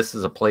 maybe this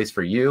is a place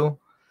for you.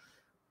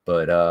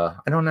 But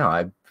I don't know.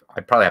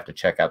 I'd probably have to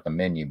check out the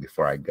menu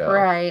before I go.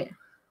 Right.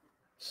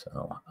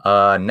 So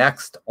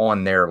next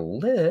on their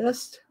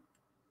list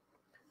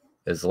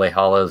is Les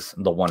Halles,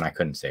 the one I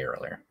couldn't say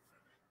earlier.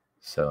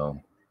 So,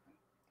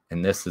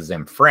 and this is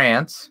in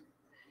France,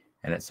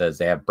 and it says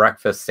they have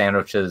breakfast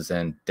sandwiches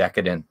and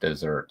decadent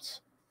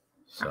desserts.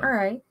 So, all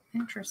right.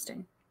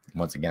 Interesting.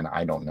 Once again,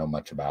 I don't know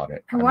much about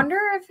it. I wonder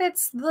if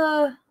it's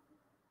I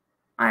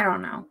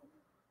don't know.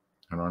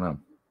 I don't know.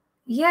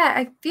 Yeah,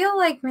 I feel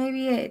like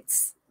maybe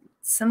it's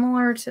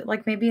similar to,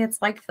 like, maybe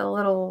it's like the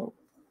little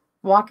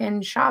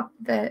walk-in shop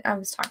that I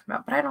was talking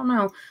about, but I don't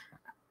know.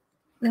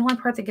 The only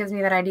part that gives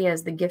me that idea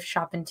is the gift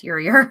shop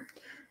interior.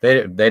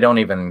 They don't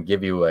even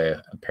give you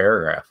a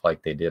paragraph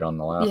like they did on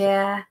the last.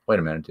 Yeah. Wait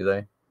a minute, do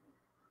they?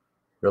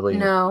 Really?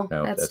 No,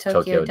 that's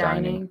Tokyo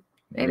Dining.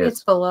 Maybe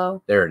it's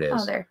below. There it is.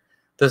 Oh, there.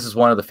 This is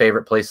one of the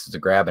favorite places to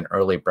grab an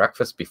early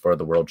breakfast before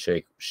the World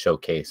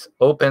Showcase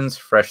opens.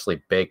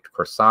 Freshly baked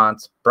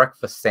croissants,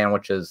 breakfast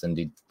sandwiches, and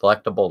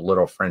delectable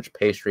little French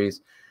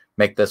pastries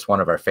make this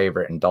one of our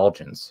favorite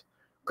indulgences.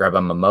 Grab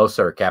a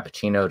mimosa or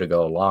cappuccino to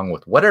go along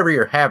with whatever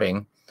you're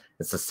having.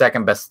 It's the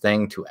second best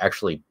thing to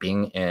actually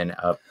being in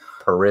a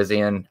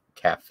Parisian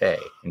cafe.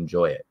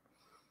 Enjoy it.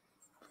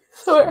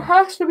 So it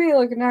has to be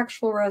like an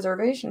actual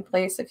reservation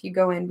place if you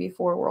go in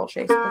before World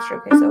Showcase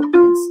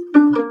opens.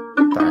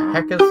 What the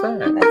heck is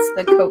that? That's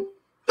the Coke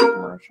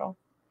commercial.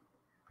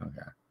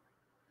 Okay.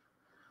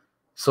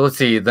 So let's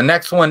see. The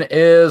next one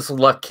is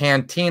La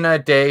Cantina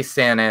de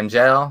San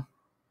Angel.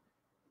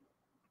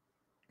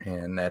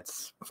 And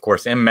that's, of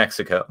course, in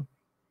Mexico.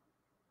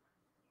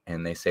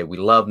 And they say, we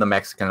love the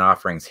Mexican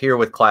offerings here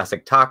with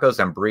classic tacos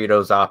and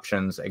burritos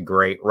options, a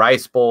great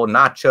rice bowl,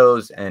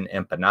 nachos, and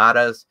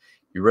empanadas.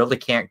 You really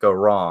can't go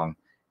wrong.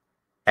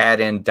 Add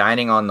in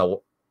dining on the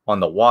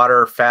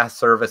water, fast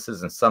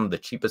services, and some of the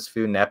cheapest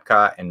food in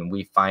Epcot, and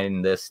we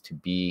find this to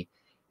be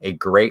a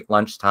great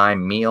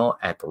lunchtime meal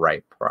at the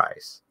right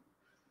price.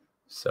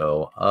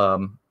 So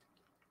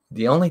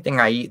the only thing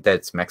I eat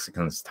that's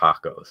Mexican is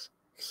tacos.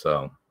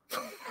 So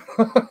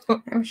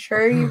I'm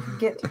sure you could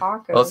get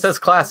tacos. Well, it says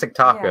classic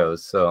tacos,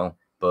 so,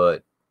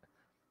 but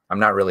I'm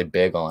not really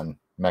big on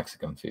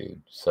Mexican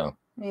food, so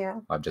yeah,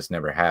 I just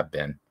never have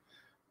been.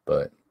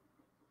 But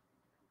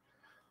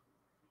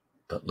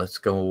let's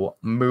go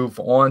move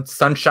on.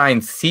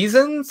 Sunshine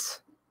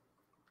Seasons.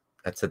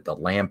 That's at the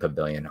Land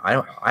Pavilion.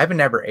 I've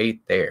never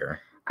ate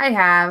there. I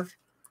have.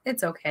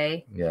 It's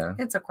okay. Yeah.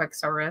 It's a quick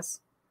service.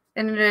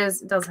 And it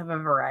does have a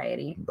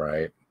variety.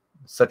 Right.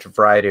 Such a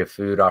variety of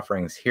food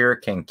offerings here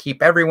can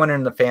keep everyone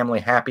in the family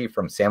happy,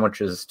 from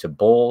sandwiches to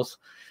bowls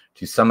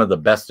to some of the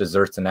best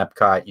desserts in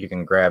Epcot. You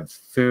can grab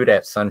food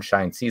at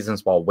Sunshine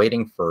Seasons while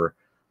waiting for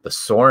the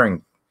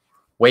soaring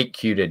wait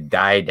queue to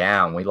die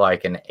down. We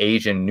like an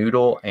Asian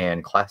noodle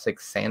and classic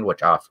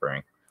sandwich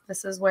offering.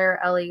 This is where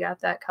Ellie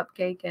got that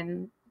cupcake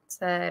and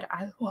said,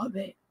 I love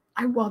it.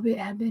 I love it,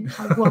 Eben.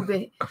 I love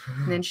it.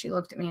 And then she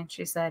looked at me and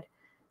she said,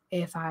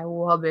 if I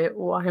love it,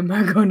 why am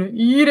I going to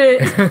eat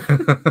it?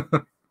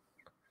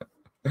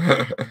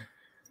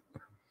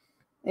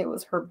 It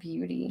was her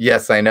beauty.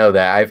 Yes, I know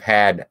that. I've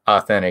had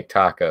authentic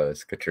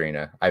tacos,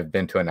 Katrina. I've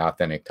been to an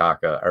authentic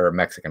taco or a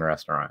Mexican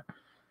restaurant.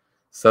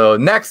 So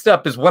next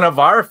up is one of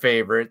our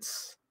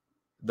favorites,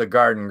 the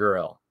Garden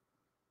Grill.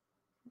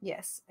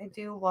 Yes, I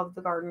do love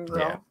the Garden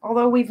Grill. Yeah.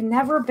 Although we've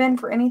never been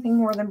for anything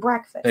more than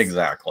breakfast.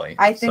 Exactly.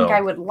 I think I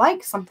would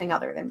like something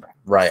other than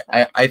breakfast. Right.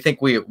 I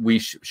think we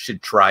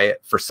should try it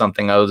for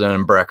something other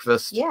than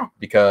breakfast. Yeah.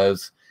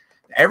 Because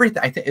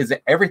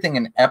everything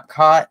in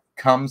Epcot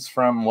comes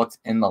from what's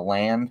in the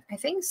land. I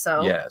think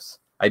so. Yes.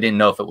 I didn't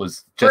know if it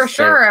was just for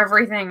sure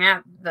everything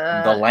at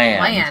the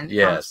land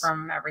yes. comes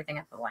from everything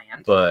at the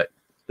land. But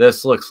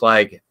this looks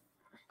like,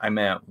 I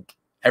mean,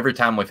 every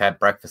time we've had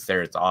breakfast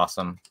there, it's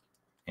awesome.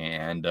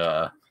 And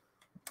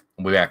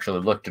we actually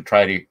looked to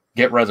try to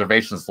get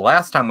reservations the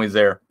last time we was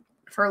there.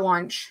 For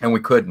lunch. And we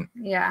couldn't.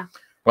 Yeah.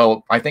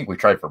 Well, I think we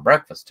tried for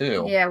breakfast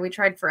too. Yeah, we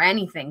tried for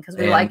anything because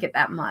we like it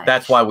that much.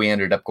 That's why we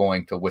ended up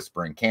going to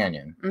Whispering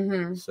Canyon.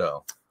 Mm-hmm.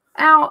 So.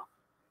 Now,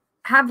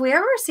 have we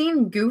ever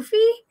seen Goofy?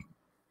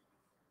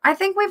 I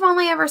think we've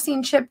only ever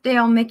seen Chip,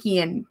 Dale, Mickey,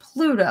 and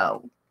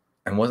Pluto.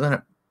 And wasn't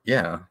it?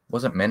 Yeah,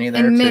 wasn't Minnie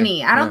there And too?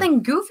 Minnie. I don't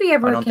think Goofy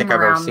ever I don't came think I've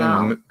ever around,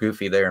 seen though.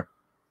 Goofy there.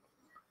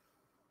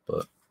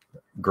 But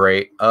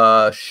great.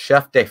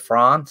 Chef de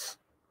France.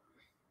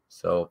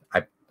 So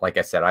like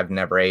I said, I've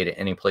never ate at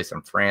any place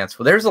in France.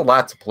 Well, there's a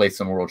lots of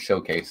places in World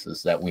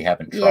Showcases that we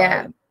haven't tried.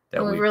 Yeah,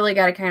 that we really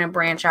got to kind of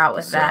branch out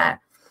with that.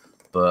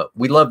 But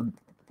we love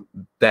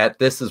that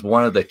this is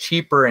one of the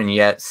cheaper and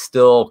yet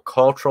still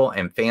cultural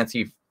and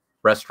fancy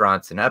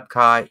restaurants in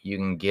Epcot. You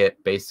can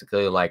get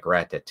basically like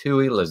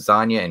ratatouille,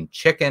 lasagna, and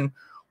chicken,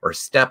 or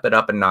step it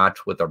up a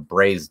notch with a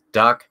braised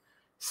duck,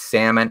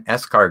 salmon,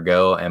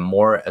 escargot, and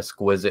more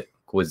exquisite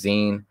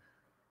cuisine.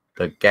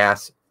 Cocoa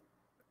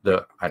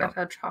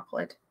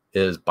chocolate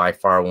is by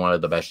far one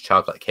of the best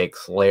chocolate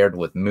cakes layered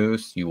with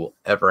mousse you will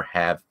ever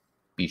have.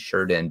 Be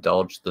sure to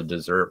indulge the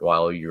dessert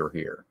while you're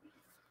here.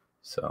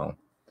 So,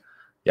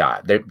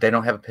 yeah, they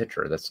don't have a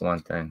picture. That's the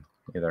one thing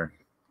either.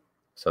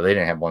 So they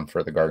didn't have one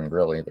for the Garden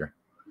Grill either.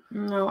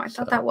 No, I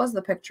thought that was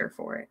the picture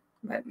for it,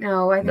 but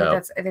no, I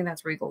think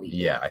that's Regal Eagle.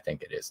 Yeah, I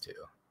think it is too.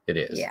 It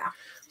is. Yeah.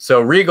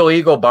 So Regal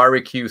Eagle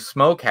Barbecue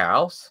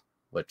Smokehouse,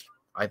 which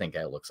I think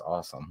that looks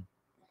awesome.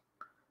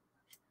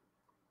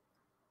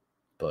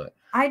 But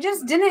I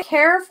just didn't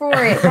care for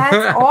it.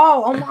 That's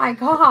all. Oh my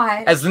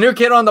god. As the new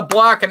kid on the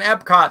block in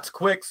Epcot's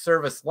quick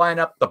service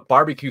lineup, the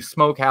Barbecue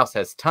Smokehouse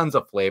has tons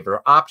of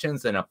flavor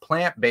options and a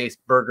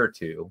plant-based burger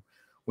too.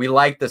 We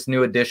like this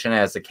new addition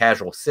as a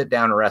casual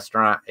sit-down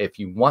restaurant. If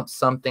you want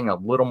something a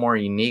little more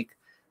unique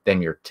than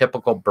your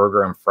typical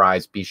burger and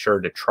fries, be sure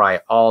to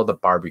try all the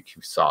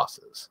barbecue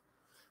sauces.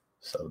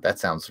 So that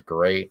sounds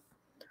great.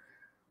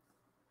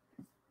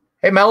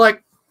 Hey, Melick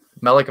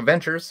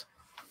Adventures.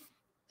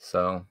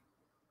 So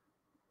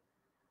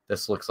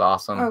this looks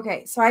awesome.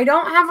 Okay, so I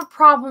don't have a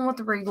problem with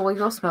the Regal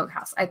Eagle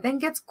Smokehouse. I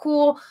think it's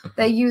cool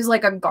they use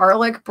like a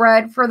garlic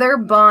bread for their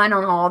bun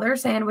on all their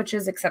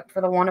sandwiches, except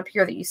for the one up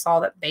here that you saw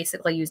that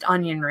basically used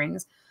onion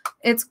rings.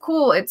 It's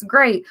cool. It's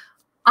great.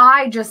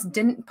 I just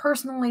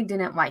personally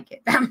didn't like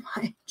it that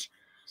much.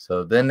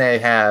 So then they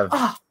have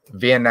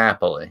Via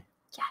Napoli.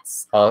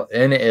 Yes.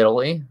 In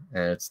Italy,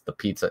 and it's the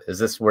pizza. Is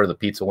this where the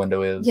pizza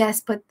window is?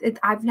 Yes, but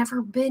I've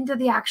never been to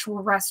the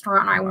actual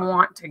restaurant. I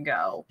want to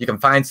go. You can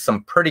find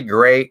some pretty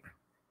great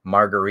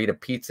margarita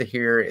pizza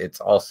here.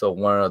 It's also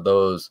one of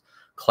those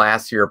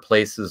classier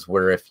places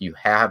where if you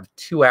have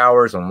 2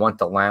 hours and want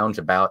to lounge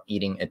about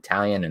eating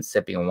Italian and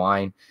sipping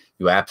wine,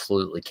 you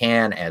absolutely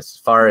can. As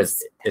far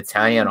as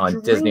Italian on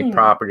Disney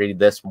property,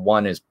 this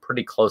one is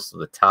pretty close to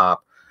the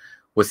top.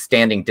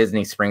 Withstanding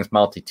Disney Springs'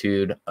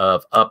 multitude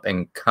of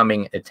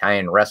up-and-coming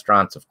Italian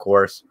restaurants, of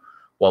course,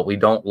 what we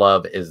don't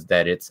love is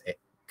that it's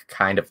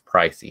kind of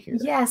pricey here.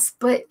 Yes,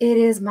 but it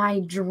is my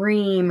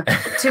dream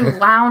to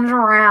lounge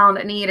around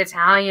and eat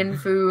Italian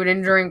food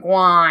and drink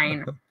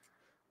wine.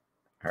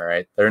 All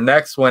right. Their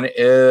next one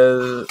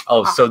is...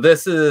 so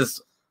this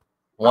is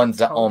ones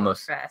that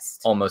almost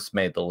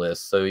made the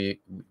list. So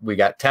we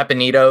got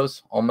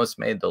Tepanitos, almost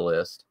made the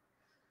list.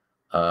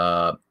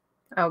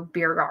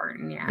 Beer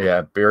Garden, yeah.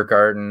 Yeah, Beer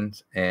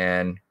Gardens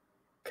and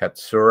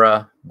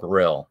Katsura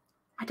Grill.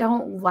 I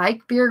don't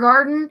like Beer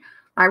Garden.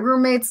 My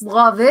roommates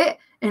love it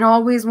and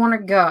always want to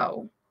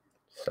go.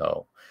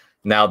 So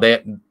now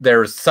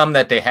there's some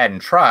that they hadn't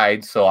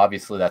tried, so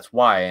obviously that's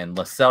why. And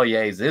Le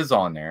Cellier's is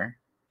on there.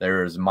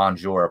 There's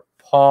Monsieur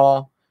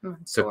Paul,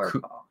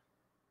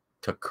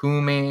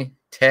 Takumi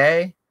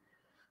Te,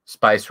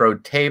 Spice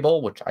Road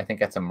Table, which I think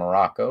that's in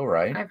Morocco,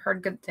 right? I've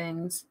heard good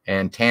things.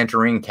 And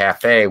Tangerine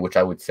Cafe, which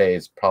I would say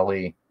is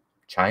probably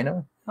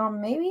China.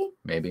 Maybe.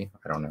 Maybe.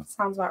 I don't know.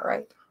 Sounds about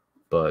right.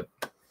 But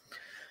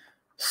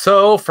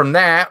so from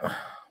that,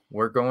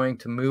 we're going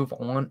to move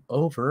on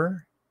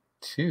over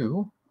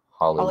to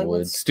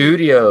Hollywood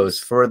Studios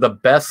for the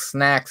best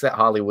snacks at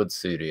Hollywood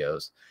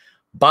Studios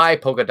by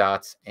Polka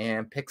Dots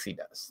and Pixie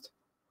Dust.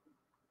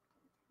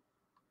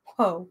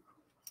 Whoa.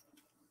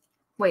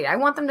 Wait, I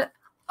want them to...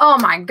 Oh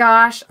my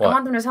gosh. What? I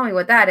want them to tell me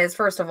what that is,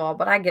 first of all,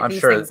 but I get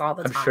these things all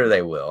the time. I'm sure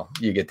they will.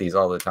 You get these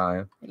all the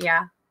time.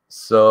 Yeah.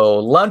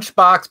 So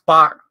Lunchbox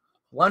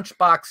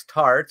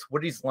Tarts,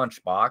 Woody's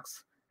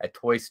Lunchbox at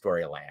Toy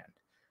Story Land.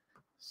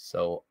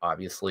 So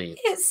obviously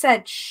it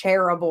said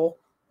shareable.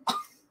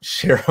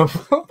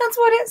 Shareable. That's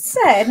what it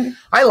said.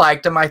 I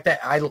liked them. I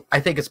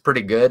think it's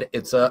pretty good.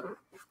 It's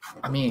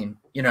I mean,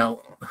 you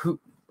don't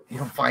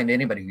find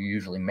anybody who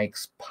usually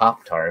makes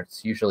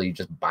Pop-Tarts. Usually you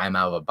just buy them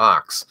out of a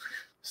box.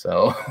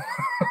 So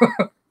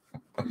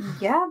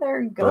yeah,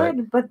 they're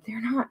good, but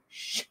they're not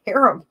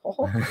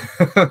shareable.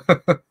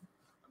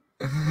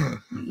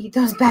 You eat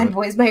those bad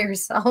boys by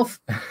yourself.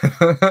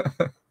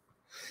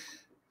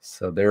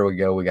 So there we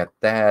go. We got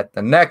that.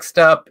 The next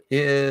up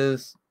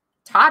is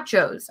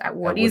tachos at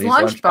Woody's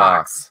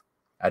Lunchbox.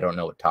 I don't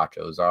know what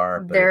tachos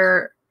are. But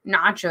they're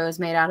nachos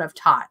made out of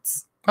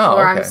tots. Oh,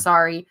 or okay. I'm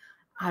sorry,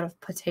 out of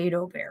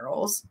potato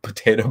barrels.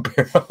 Potato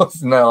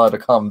barrels? Not allowed to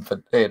call them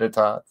potato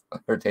tots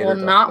or tater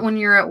tots. Not when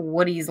you're at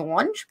Woody's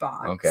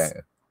Lunchbox. Okay.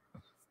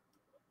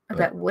 I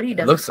bet Woody It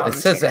doesn't. looks. call It them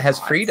says it tater has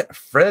tots.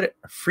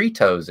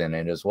 Fritos in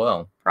it as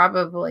well.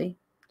 Probably.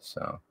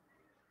 So,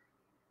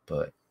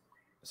 but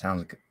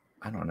sounds good.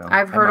 I don't know.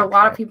 I've I heard a might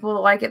lot try of people that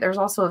like it. There's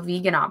also a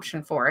vegan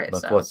option for it.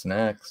 Look So. what's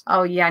next.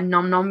 Oh yeah,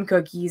 Num Num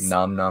cookies.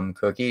 Num Num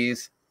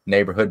cookies.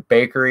 Neighborhood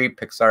Bakery.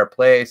 Pixar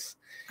Place.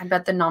 I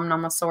bet the Num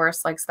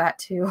Numosaurus likes that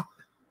too.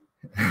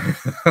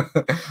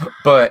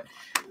 But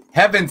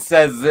Heaven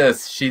says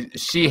this.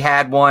 She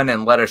had one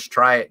and let us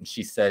try it, and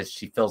she says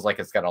she feels like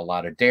it's got a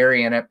lot of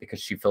dairy in it because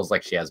she feels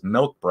like she has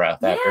milk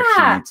breath after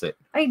she eats it.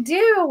 I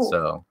do.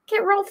 So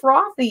Get real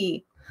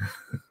frothy.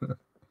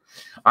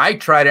 I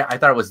tried it. I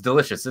thought it was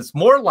delicious. It's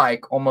more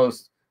like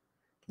almost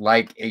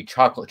like a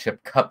chocolate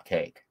chip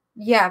cupcake.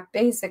 Yeah,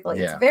 basically.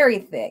 Yeah. It's very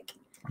thick.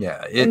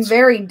 Yeah, And it's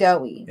very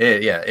doughy.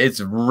 yeah,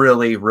 it's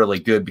really, really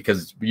good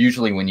because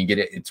usually when you get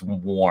it, it's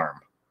warm.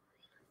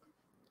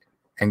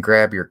 And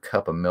grab your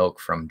cup of milk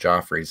from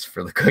Joffrey's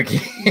for the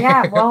cookie.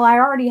 Yeah, well, I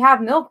already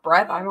have milk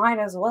breath. I might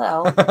as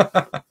well.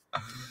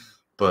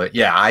 But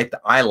yeah,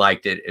 I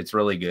liked it. It's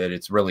really good.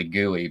 It's really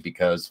gooey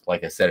because,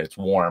 like I said, it's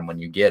warm when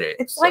you get it.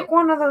 It's so. like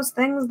one of those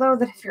things, though,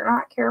 that if you're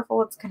not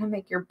careful, it's going to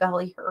make your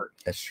belly hurt.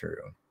 That's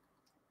true.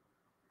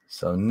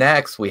 So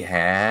next we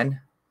had,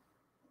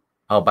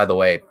 oh, by the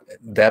way,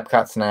 the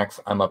Epcot snacks,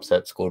 I'm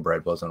upset School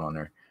Bread wasn't on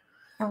there.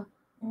 Oh,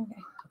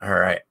 okay. All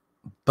right.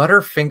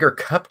 Butterfinger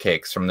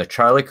cupcakes from the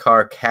Charlie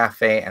Carr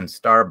Cafe and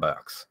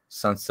Starbucks,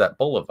 Sunset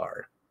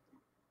Boulevard.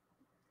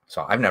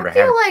 So I've never I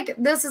feel had. like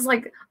this is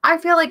like, I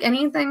feel like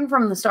anything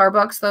from the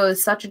Starbucks, though,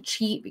 is such a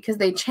cheat because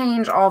they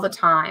change all the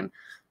time.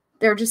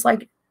 They're just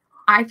like,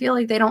 I feel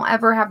like they don't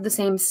ever have the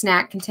same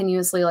snack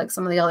continuously like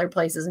some of the other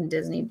places in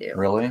Disney do.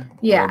 Really?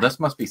 Yeah. Well, this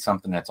must be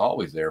something that's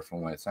always there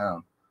from what it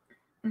sounds.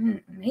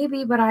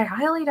 Maybe, but I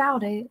highly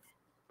doubt it.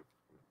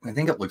 I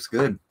think it looks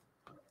good.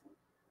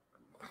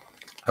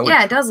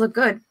 Yeah, it does look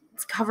good.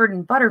 It's covered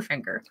in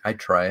Butterfinger. I'd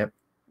try it.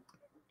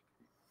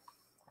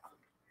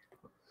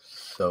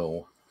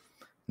 So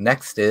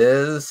next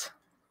is,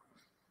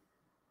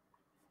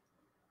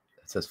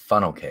 it says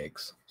funnel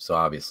cakes. So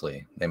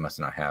obviously they must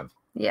not have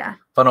Yeah.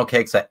 funnel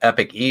cakes at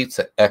Epic Eats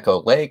at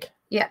Echo Lake.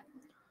 Yeah.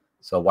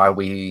 So while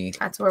we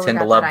That's where we tend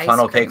to got love that ice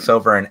funnel cream. cakes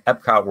over in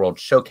Epcot World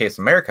Showcase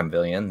American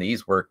Pavilion,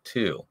 these work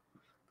too.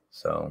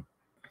 So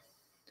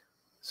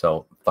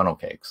funnel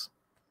cakes.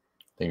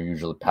 They're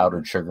usually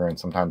powdered sugar, and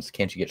sometimes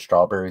can't you get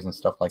strawberries and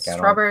stuff like that?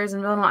 Strawberries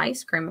and vanilla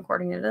ice cream,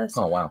 according to this.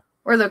 Oh wow.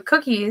 Or the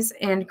cookies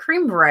and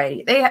cream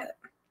variety. They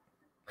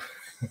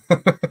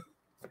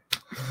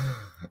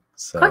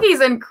So cookies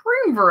and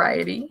cream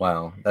variety.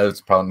 wow, that's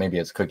probably maybe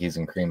it's cookies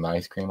and cream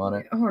ice cream on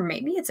it. Or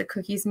maybe it's a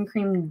cookies and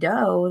cream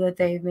dough that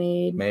they've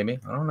made. Maybe,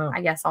 I don't know.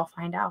 I guess I'll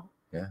find out.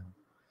 Yeah.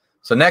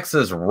 So next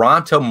is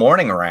Ronto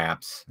Morning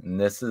Wraps, and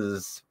this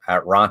is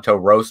at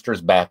Ronto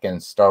Roasters back in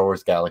Star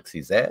Wars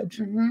Galaxy's Edge.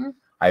 Mm-hmm.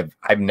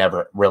 I've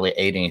never really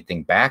ate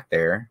anything back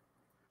there.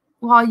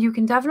 Well, you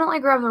can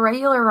definitely grab the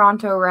regular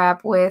Ronto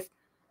wrap with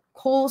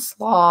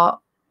coleslaw.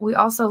 We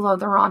also love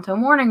the Ronto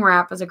morning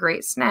wrap as a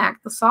great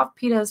snack. The soft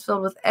pita is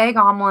filled with egg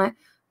omelet,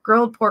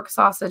 grilled pork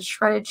sausage,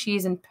 shredded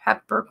cheese, and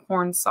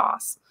peppercorn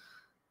sauce.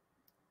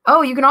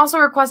 Oh, you can also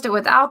request it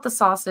without the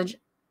sausage,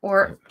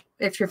 or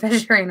if you're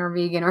vegetarian or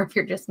vegan, or if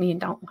you're just me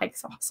and don't like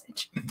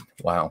sausage.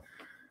 Wow.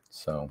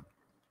 So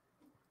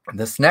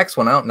this next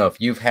one, I don't know if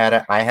you've had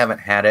it. I haven't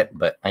had it,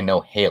 but I know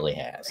Haley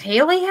has.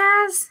 Haley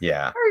has?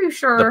 Yeah. Are you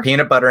sure? The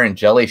peanut butter and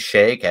jelly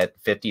shake at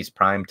 50's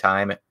Prime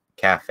Time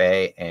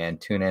Cafe and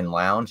Tune In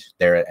Lounge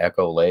there at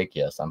Echo Lake.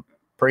 Yes, I'm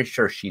pretty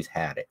sure she's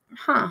had it.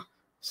 Huh.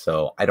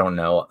 So I don't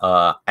know.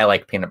 I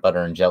like peanut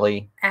butter and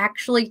jelly.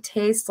 Actually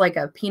tastes like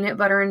a peanut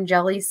butter and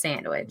jelly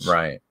sandwich.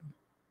 Right.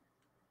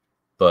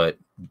 But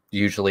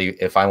usually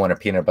if I want a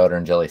peanut butter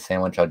and jelly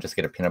sandwich, I'll just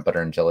get a peanut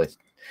butter and jelly.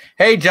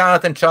 Hey,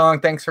 Jonathan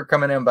Chong, thanks for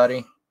coming in,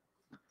 buddy.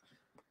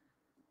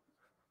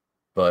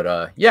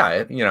 But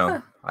yeah, you know,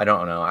 Huh. I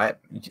don't know.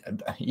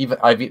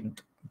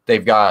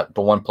 They've got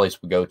the one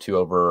place we go to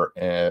over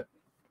there.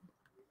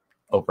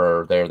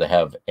 They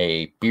have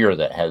a beer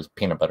that has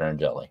peanut butter and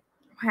jelly.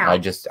 Wow.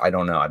 I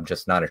don't know. I'm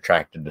just not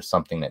attracted to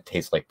something that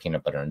tastes like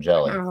peanut butter and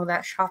jelly. Oh,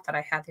 that shot that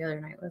I had the other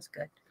night was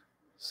good.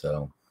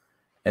 So,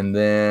 and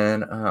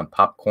then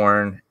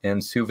popcorn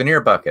and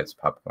souvenir buckets.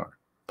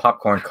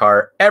 Popcorn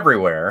cart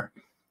everywhere.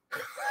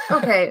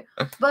 Okay,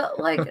 but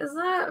like, is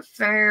that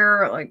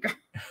fair? Like,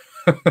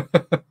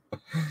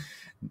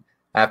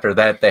 After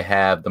that, they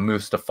have the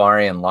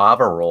Mustafarian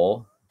Lava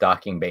Roll,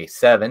 Docking Bay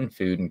 7,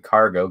 Food and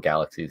Cargo,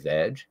 Galaxy's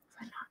Edge.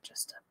 not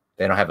just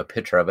They don't have a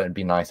picture of it. It'd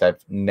be nice. I've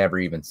never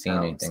even seen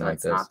anything so like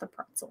it's this. not the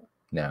pretzel.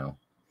 No.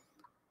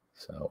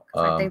 So,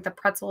 'Cause I think the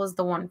pretzel is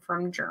the one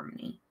from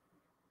Germany.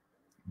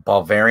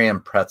 Bavarian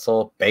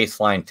Pretzel,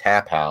 Baseline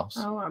Tap House.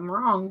 Oh, I'm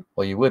wrong.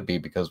 Well, you would be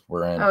because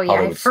we're in Oh, yeah, I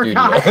Hollywood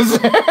forgot. Studios.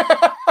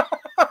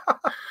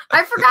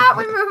 I forgot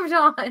we moved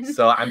on.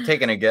 So I'm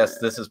taking a guess.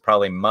 This is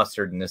probably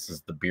mustard, and this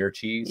is the beer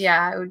cheese.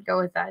 Yeah, I would go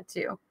with that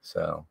too.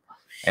 So,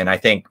 and I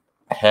think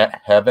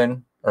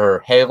Heaven or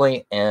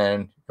Haley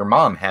and your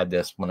mom had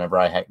this whenever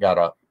I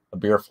got a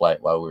beer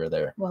flight while we were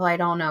there. Well, I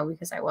don't know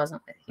because I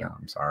wasn't with you. Oh,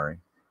 I'm sorry.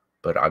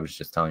 but I was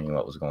just telling you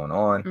what was going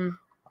on. Mm.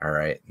 All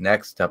right.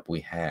 Next up,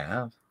 we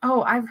have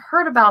Oh, I've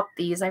heard about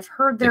these. I've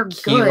heard they're the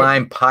key good.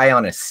 lime pie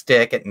on a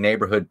stick at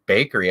Neighborhood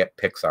Bakery at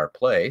Pixar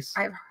Place.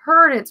 I've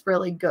heard it's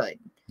really good.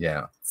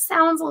 Yeah.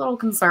 Sounds a little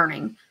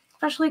concerning,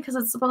 especially because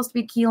it's supposed to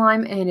be key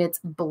lime and it's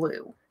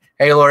blue.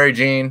 Hey, Lori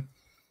Jean.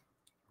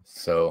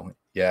 So,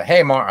 yeah.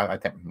 Hey, Mar. I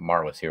think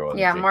Mar was here.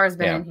 Yeah, Mar's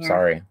been in here.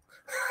 Sorry.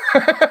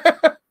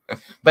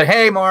 But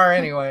hey, Mar,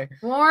 anyway.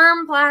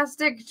 Warm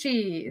plastic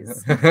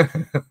cheese.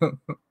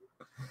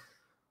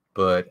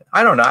 But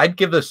I don't know. I'd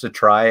give this a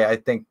try. I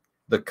think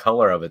the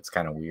color of it's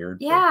kind of weird.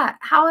 Yeah.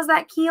 How is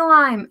that key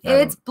lime?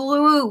 It's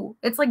blue.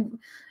 It's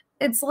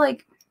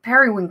like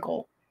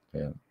periwinkle.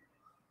 Yeah. It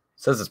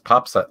says it's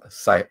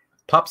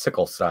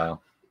popsicle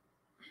style.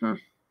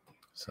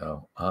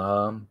 So,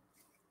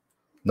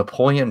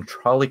 Napoleon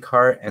trolley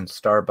cart and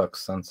Starbucks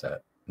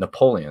sunset.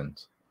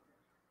 Napoleon's.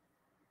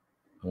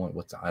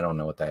 I don't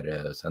know what that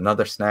is.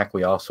 Another snack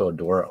we also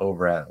adore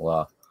over at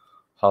La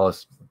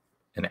Hollis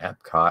in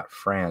Epcot,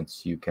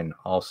 France. You can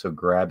also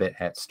grab it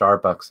at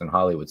Starbucks in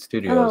Hollywood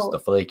Studios. Oh. The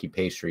flaky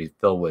pastry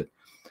filled with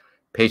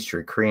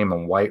pastry cream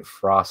and white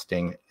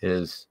frosting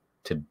is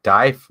to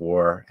die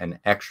for, an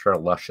extra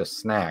luscious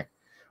snack.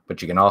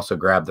 But you can also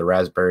grab the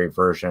raspberry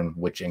version,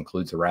 which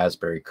includes a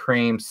raspberry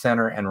cream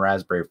center and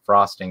raspberry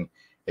frosting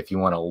if you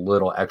want a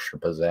little extra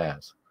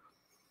pizzazz.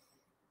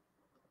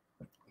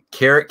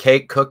 Carrot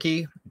cake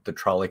cookie, the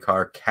Trolley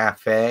Car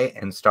Cafe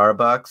and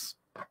Starbucks.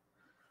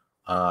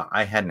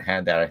 I hadn't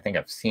had that. I think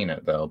I've seen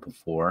it, though,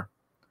 before.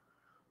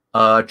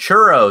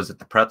 Churros at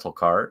the Pretzel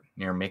Cart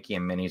near Mickey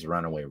and Minnie's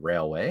Runaway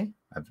Railway.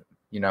 I've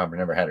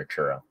never had a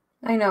churro.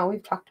 I know.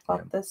 We've talked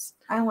about this.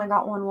 I only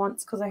got one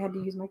once because I had to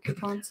use my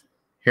coupons.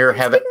 Here,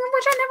 have it. Speaking of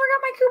which, I never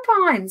got my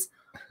coupons.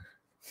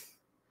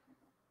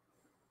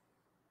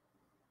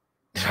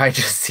 Did I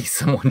just see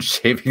someone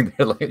shaving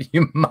their leg?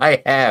 You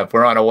might have.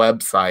 We're on a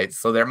website,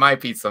 so there might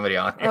be somebody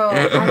on it. Oh,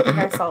 I think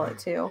I saw it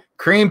too.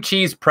 Cream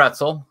cheese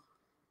pretzel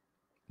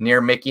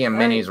near Mickey and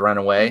Minnie's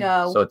Runaway.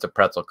 No. So it's a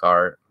pretzel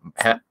cart.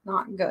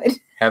 Not good.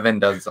 Heaven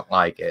doesn't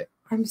like it.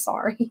 I'm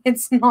sorry.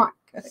 It's not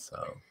good.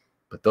 So,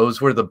 but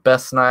those were the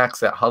best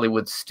snacks at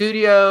Hollywood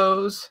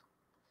Studios.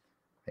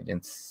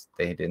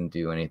 They didn't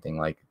do anything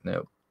like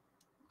no.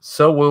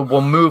 So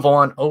we'll move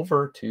on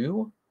over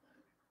to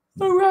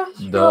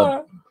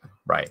the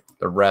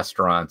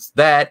restaurants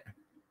that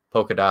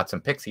Polka Dots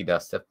and Pixie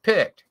Dust have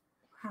picked.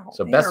 Wow,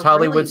 so they best are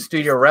Hollywood really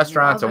studio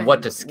restaurants and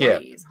what to loving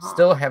skip. ways, huh?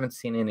 Still haven't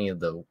seen any of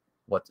the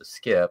what to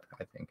skip,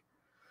 I think.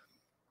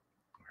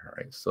 All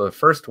right. So the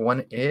first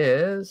one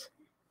is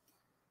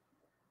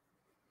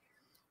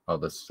the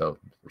baseline.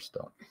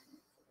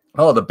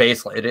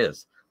 It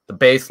is the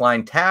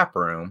Baseline Tap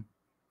Room.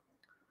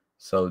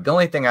 So the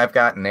only thing I've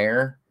gotten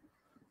there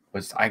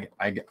was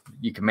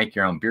you can make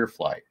your own beer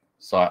flight.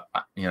 So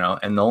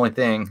and the only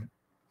thing,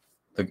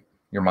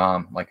 your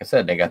mom, like I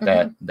said, they got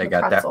that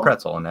that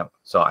pretzel and that.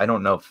 So I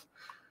don't know if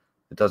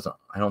it doesn't.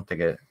 I don't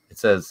think it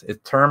says a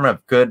term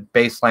of good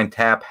Baseline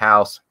Tap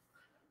House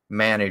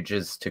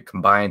manages to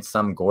combine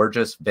some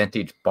gorgeous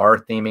vintage bar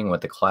theming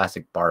with the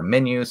classic bar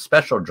menu,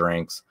 special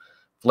drinks,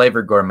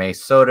 flavored gourmet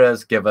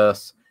sodas. Give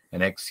us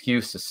an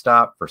excuse to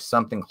stop for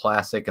something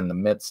classic in the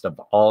midst of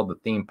all the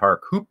theme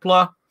park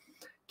hoopla.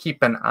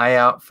 Keep an eye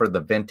out for the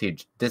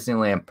vintage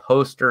Disneyland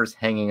posters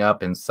hanging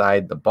up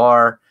inside the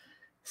bar,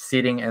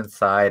 seating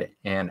inside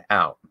and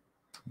out.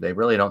 They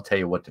really don't tell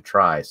you what to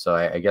try. So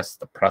I guess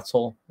the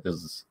pretzel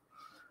is,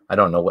 I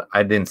don't know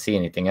I didn't see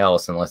anything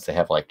else unless they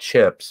have like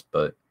chips,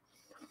 but.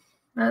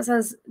 It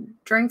says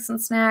drinks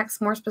and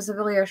snacks, more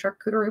specifically a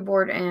charcuterie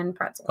board and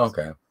pretzels.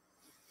 Okay.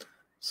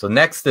 So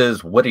next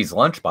is Woody's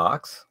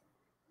Lunchbox.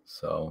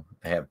 So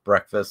they have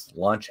breakfast,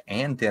 lunch,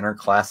 and dinner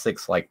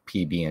classics like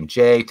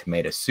PB&J,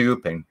 tomato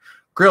soup, and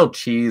grilled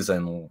cheese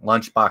and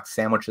lunchbox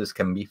sandwiches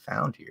can be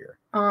found here.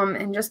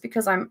 And just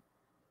because I'm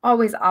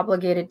always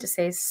obligated to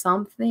say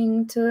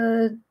something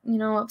to,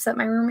 upset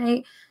my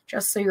roommate,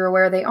 just so you're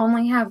aware, they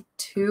only have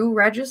 2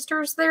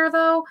 registers there,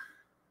 though.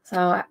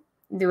 So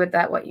do with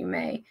that what you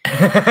may.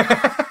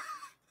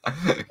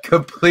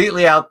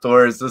 Completely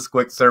outdoors, this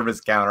quick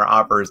service counter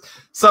offers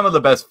some of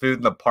the best food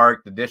in the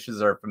park. The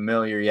dishes are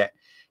familiar yet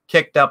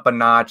kicked up a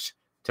notch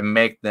to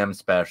make them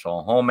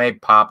special.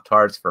 Homemade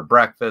Pop-Tarts for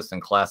breakfast and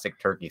classic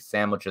turkey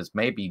sandwiches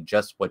may be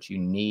just what you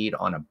need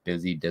on a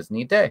busy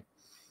Disney day.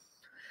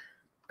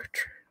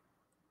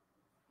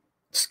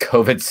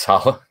 COVID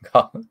solid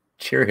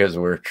Cheerios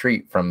were a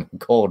treat from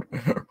cold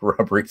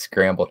rubbery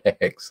scrambled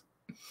eggs.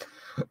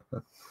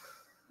 All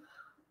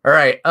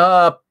right,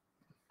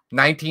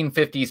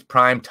 1950s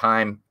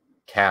primetime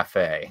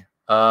cafe.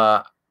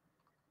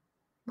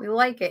 We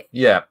like it.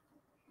 Yeah.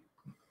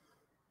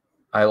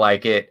 I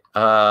like it.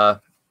 I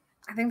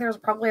think there's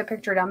probably a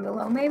picture down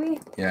below, maybe.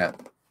 Yeah.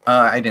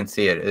 I didn't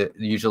see it. It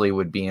usually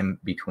would be in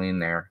between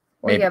there.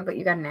 Well, yeah, but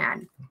you got an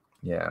ad.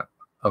 Yeah.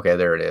 Okay,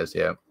 there it is.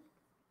 Yeah.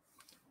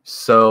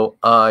 So,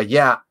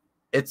 yeah,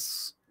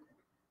 it's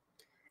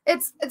a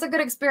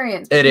good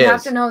experience. You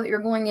have to know that you're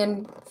going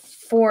in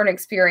for an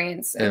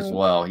experience as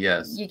well.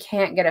 Yes. You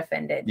can't get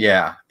offended.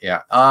 Yeah.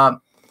 Yeah.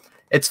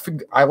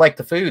 I like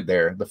the food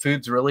there. The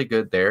food's really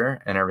good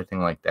there and everything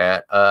like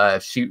that.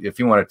 If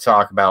you want to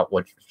talk about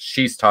what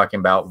she's talking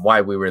about,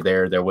 why we were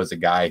there was a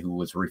guy who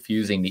was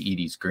refusing to eat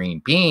his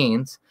green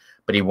beans,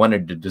 but he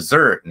wanted the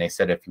dessert. And they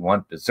said, if you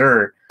want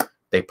dessert,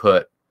 they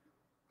put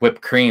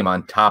whipped cream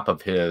on top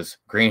of his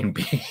green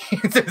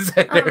beans.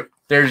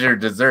 There's your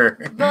dessert.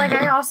 But like,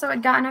 I also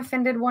had gotten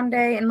offended one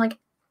day, and like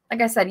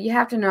I said, you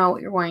have to know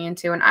what you're going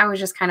into. And I was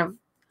just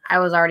I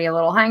was already a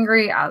little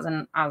hungry. I was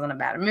in a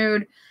bad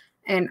mood,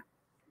 and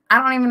I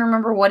don't even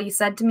remember what he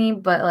said to me,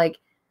 but like,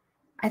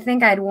 I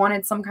think I'd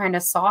wanted some kind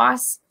of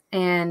sauce,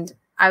 and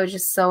I was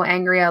just so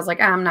angry. I was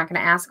like, I'm not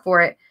going to ask for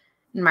it.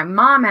 And my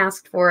mom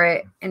asked for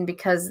it. And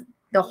because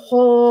the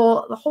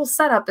whole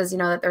setup is,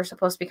 that they're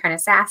supposed to be kind of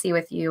sassy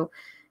with you.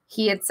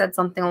 He had said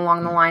something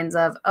along the lines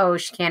of, oh,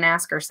 she can't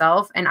ask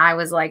herself. And I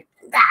was like,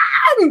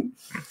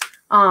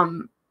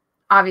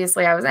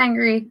 obviously I was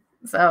angry.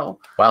 So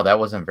wow, that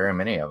wasn't very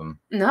many of them.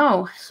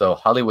 No. So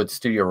Hollywood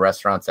studio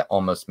restaurants that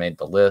almost made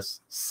the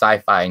list.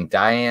 Sci-fi and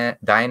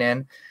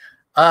dine-in.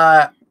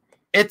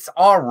 It's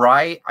all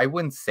right. I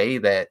wouldn't say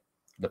that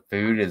the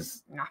food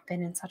is not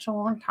been in such a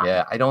long time.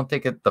 Yeah, I don't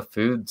think the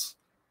food's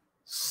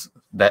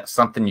that's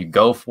something you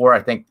go for.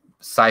 I think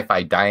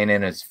sci-fi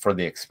dine-in is for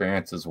the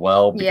experience as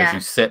well, because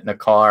you sit in a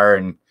car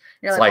and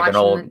you're it's like an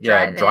old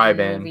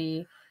drive-in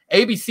movie.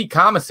 ABC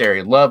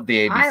Commissary. Love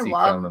the ABC.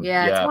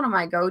 It's one of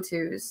my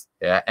go-tos.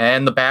 Yeah,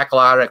 and the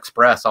Backlot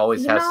Express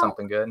always has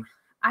something good.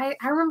 I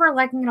remember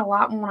liking it a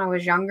lot when I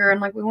was younger,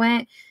 and like we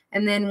went,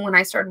 and then when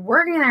I started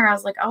working there, I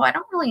was like, oh, I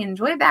don't really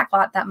enjoy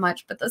Backlot that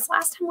much, but this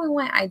last time we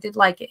went, I did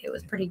like it. It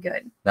was pretty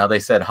good. Now they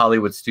said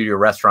Hollywood studio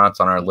restaurants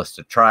on our list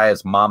to try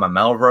is Mama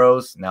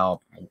Melrose.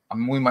 Now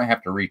we might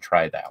have to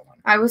retry that one.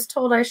 I was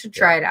told I should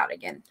try it out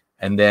again.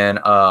 And then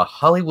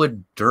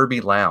Hollywood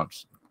Derby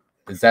Lounge.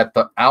 Is that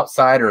the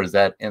outside or is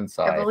that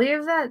inside? I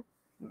believe that.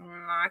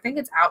 I think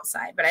it's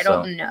outside, but I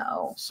don't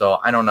know. So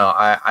I don't know.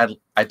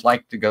 I'd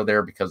like to go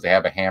there because they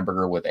have a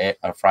hamburger with a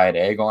fried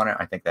egg on it.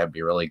 I think that'd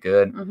be really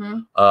good.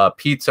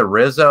 Pizza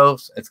Rizzo.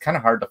 It's kind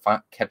of hard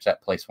to catch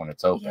that place when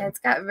it's open. Yeah, it's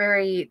got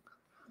very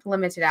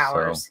limited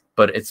hours.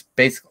 But it's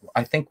basically,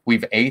 I think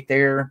we've ate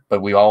there,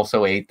 but we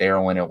also ate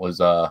there when it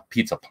was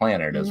Pizza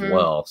Planet as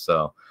well.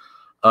 So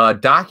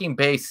Docking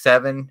Bay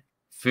 7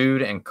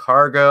 Food and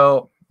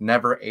Cargo.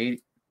 Never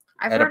ate.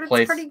 I've heard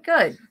it's pretty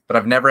good. But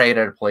I've never ate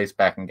at a place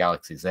back in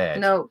Galaxy's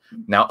Edge. No.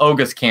 Now,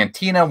 Oga's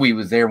Cantina, we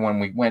was there when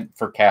we went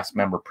for cast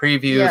member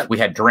previews. Yep. We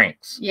had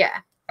drinks. Yeah.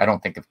 I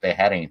don't think if they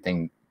had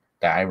anything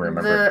that I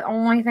remember. The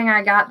only thing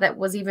I got that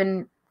was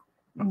even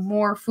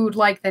more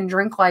food-like than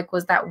drink-like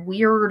was that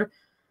weird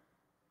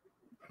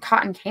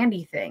cotton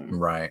candy thing.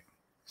 Right.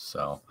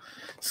 So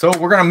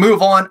we're going to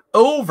move on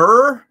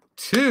over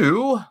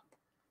to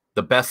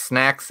the best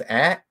snacks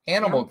at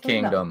Animal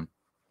Kingdom.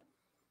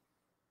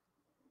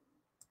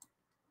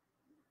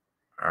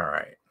 All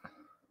right.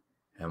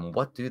 And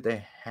what do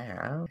they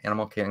have?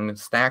 Animal Kingdom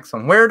snacks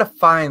and where to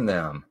find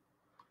them.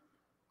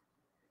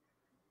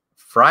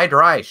 Fried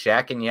rice,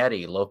 Yak and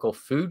Yeti, local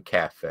food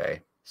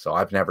cafe. So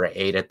I've never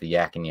ate at the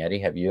Yak and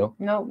Yeti. Have you?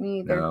 No,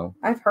 me either. No.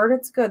 I've heard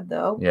it's good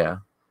though. Yeah.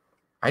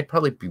 I'd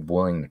probably be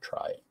willing to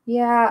try it.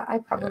 Yeah, I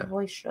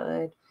probably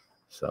should.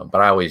 So,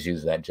 but I always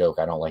use that joke.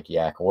 I don't like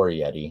Yak or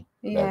Yeti.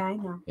 Yeah, I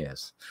know.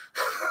 Yes.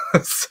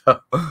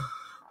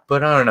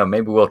 But I don't know.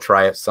 Maybe we'll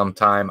try it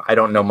sometime. I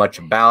don't know much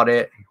about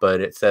it,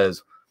 but it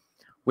says,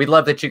 we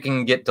love that you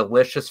can get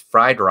delicious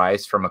fried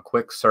rice from a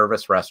quick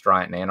service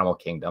restaurant in Animal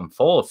Kingdom,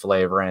 full of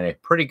flavor and a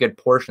pretty good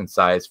portion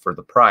size for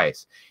the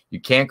price.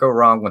 You can't go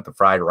wrong with the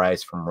fried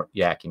rice from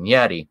Yak and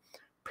Yeti.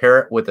 Pair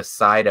it with a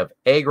side of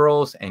egg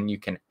rolls, and you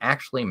can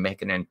actually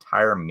make an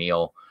entire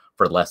meal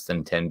for less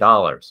than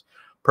 $10.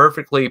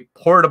 Perfectly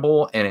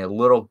portable in a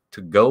little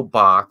to-go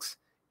box.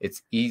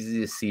 It's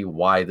easy to see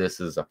why this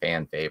is a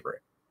fan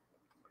favorite.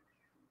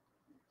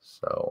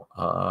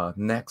 So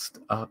next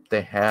up,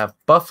 they have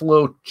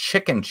buffalo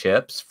chicken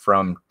chips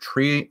from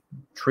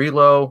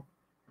Trillo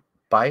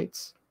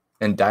Bites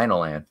and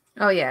Dinoland.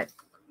 Oh, yeah.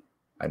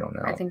 I don't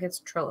know. I think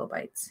it's Trillo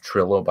Bites.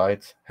 Trillo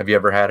Bites. Have you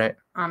ever had it?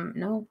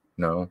 No.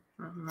 No.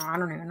 I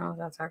don't even know if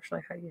that's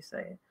actually how you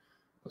say it.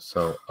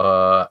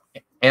 So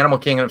Animal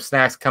Kingdom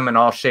snacks come in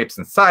all shapes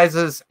and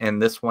sizes,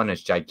 and this one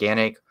is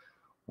gigantic.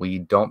 We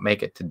don't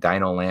make it to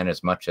Dinoland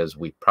as much as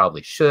we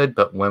probably should,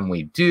 but when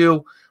we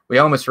do, we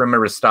almost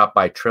remember to stop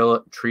by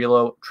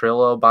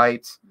Trillo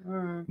Bites.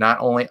 Not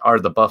only are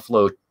the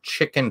buffalo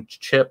chicken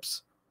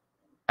chips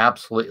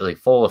absolutely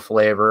full of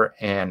flavor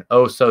and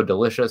oh so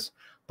delicious,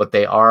 but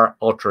they are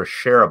ultra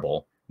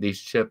shareable.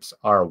 These chips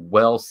are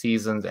well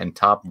seasoned and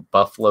top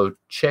buffalo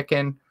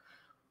chicken,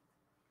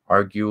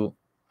 arugula,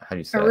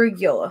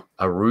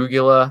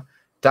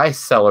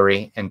 diced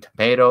celery, and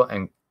tomato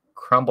and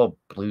crumbled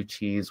blue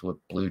cheese with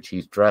blue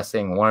cheese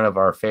dressing. One of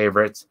our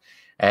favorites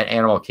at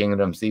Animal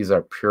Kingdoms. These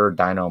are pure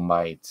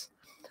dynamites.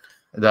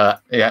 I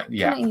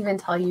can't even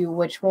tell you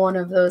which one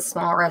of those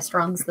small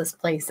restaurants this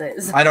place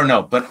is. I don't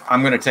know, but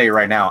I'm going to tell you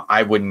right now,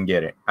 I wouldn't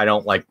get it. I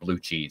don't like blue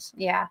cheese.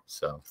 Yeah.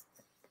 So,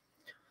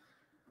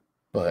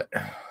 but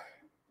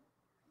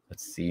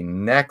Let's see.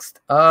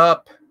 Next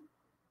up,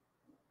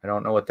 I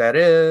don't know what that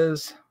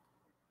is.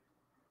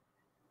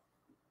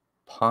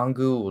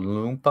 Pongu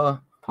Loompa.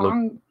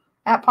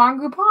 At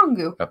Pongu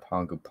Pongu. At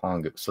Pongu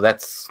Pongu. So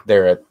that's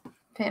there at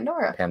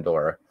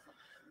Pandora.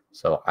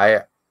 So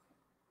I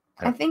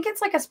think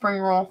it's like a spring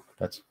roll.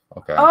 That's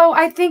okay. Oh,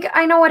 I think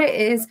I know what it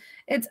is.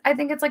 I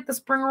think it's like the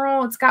spring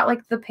roll. It's got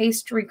like the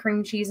pastry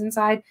cream cheese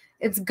inside.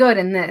 It's good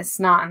in this,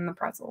 not in the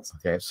pretzels.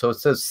 Okay, so it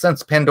says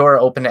since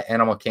Pandora opened at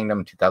Animal Kingdom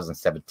in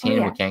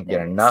 2017, we can't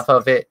get enough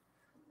of it.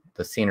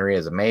 The scenery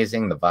is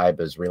amazing, the vibe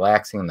is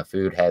relaxing, and the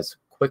food has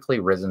quickly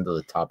risen to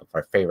the top of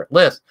our favorite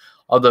list.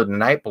 Although the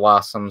Night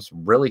Blossoms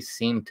really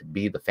seem to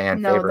be the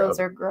fan favorite. No, those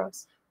are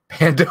gross.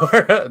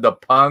 Pandora, the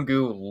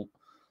Pongu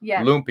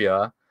Yeah.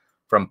 Lumpia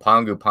from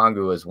Pongu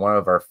Pongu is one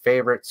of our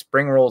favorite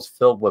spring rolls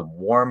filled with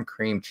warm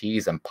cream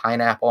cheese and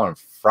pineapple and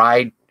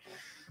fried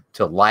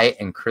to light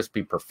and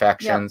crispy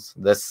perfections.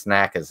 Yep. This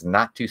snack is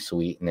not too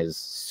sweet and is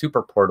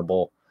super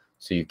portable,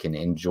 so you can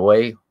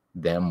enjoy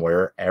them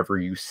wherever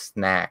you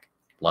snack.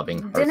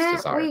 Loving Heart's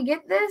Desire. Didn't we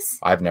get this?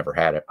 I've never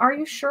had it. Are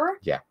you sure?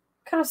 Yeah.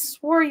 Could have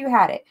swore you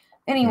had it.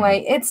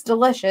 Anyway, it's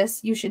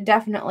delicious. You should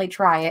definitely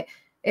try it.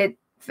 It's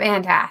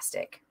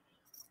fantastic.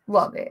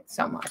 Love it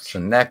so much. So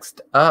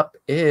next up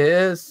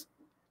is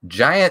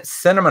Giant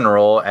Cinnamon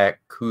Roll at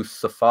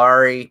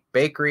Kusafari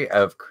Bakery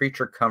of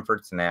Creature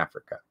Comforts in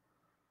Africa.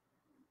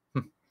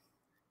 I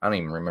don't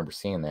even remember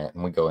seeing that,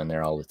 and we go in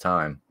there all the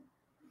time.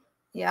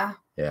 Yeah.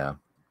 Yeah.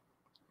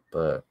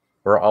 But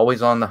we're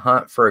always on the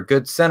hunt for a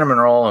good cinnamon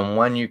roll, and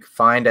one you can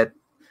find at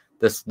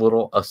this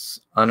little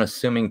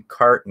unassuming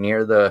cart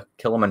near the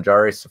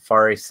Kilimanjaro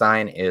Safari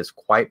sign is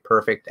quite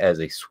perfect as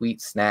a sweet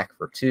snack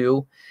for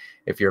two.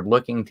 If you're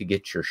looking to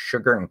get your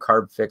sugar and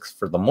carb fix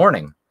for the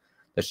morning,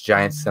 this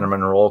giant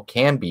cinnamon roll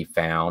can be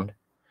found.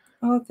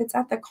 Oh, if it's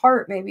at the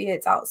cart, maybe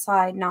it's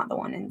outside, not the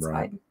one inside.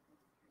 Right.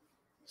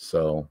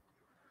 So,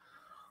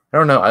 I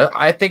don't know.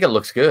 I think it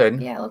looks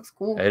good. Yeah, it looks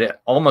cool. It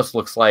almost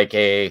looks like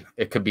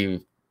it could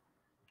be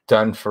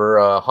done for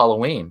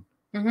Halloween.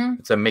 Mm-hmm.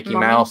 It's a Mickey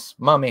Mouse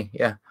mummy.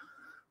 Yeah.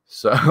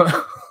 So,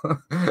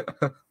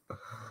 let's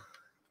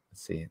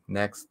see.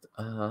 Next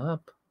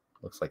up,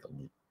 looks like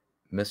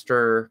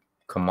Mr.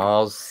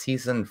 Kamal's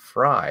seasoned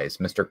fries.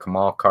 Mr.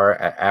 Kamal cart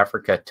at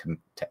Africa to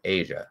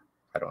Asia.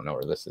 I don't know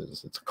where this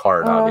is. It's a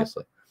cart,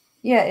 obviously.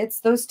 Yeah,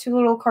 it's those two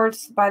little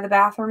carts by the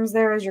bathrooms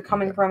there as you're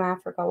coming from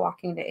Africa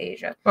walking to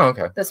Asia. Oh,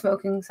 okay. The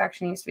smoking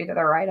section used to be to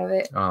the right of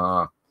it.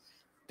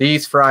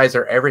 These fries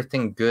are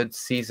everything good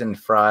seasoned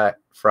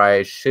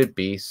fries should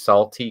be.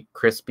 Salty,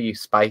 crispy,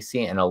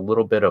 spicy, and a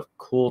little bit of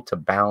cool to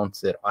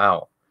balance it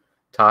out.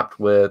 Topped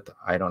with,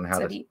 I don't know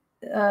how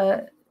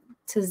to...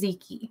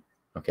 Tzatziki.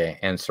 Okay,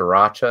 and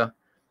sriracha.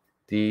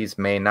 These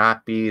may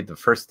not be the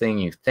first thing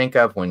you think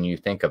of when you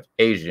think of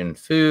Asian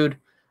food,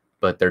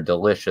 but they're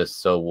delicious,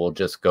 so we'll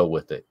just go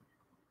with it.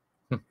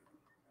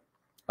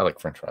 I like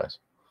French fries.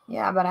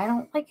 Yeah, but I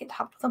don't like it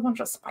topped with a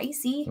bunch of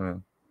spicy.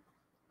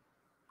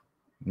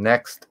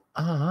 Next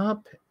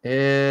up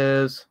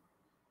is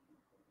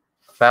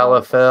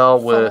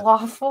falafel with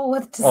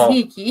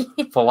tzatziki.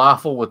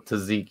 Falafel with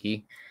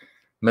tzatziki.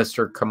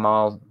 Mr.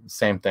 Kamal,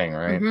 same thing,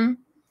 right? Mm-hmm.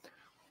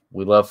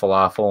 We love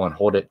falafel and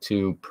hold it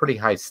to pretty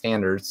high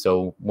standards.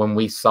 So when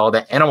we saw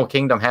that Animal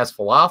Kingdom has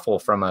falafel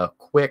from a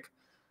quick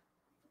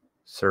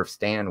serve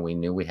stand, we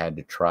knew we had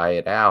to try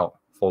it out.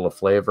 Full of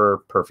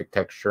flavor, perfect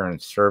texture,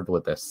 and served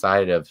with a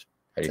side of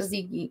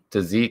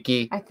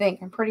tzatziki.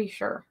 I'm pretty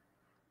sure.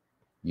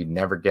 You'd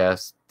never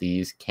guess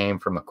these came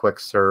from a quick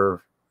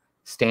serve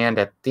stand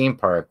at the theme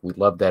park. We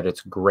love that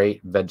it's a great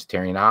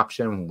vegetarian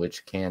option,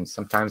 which can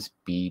sometimes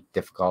be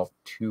difficult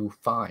to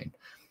find.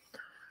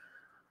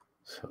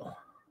 So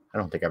I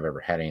don't think I've ever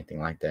had anything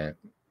like that.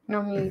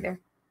 No, me either.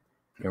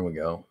 Here we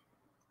go.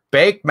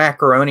 Baked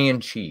macaroni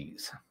and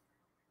cheese.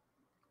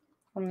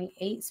 From the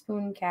 8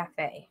 Spoon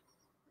Cafe.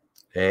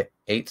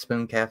 8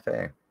 Spoon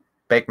Cafe.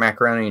 Baked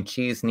macaroni and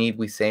cheese, need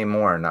we say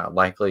more? Not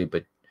likely,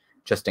 but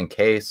just in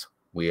case,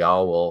 we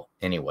all will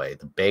anyway.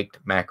 The baked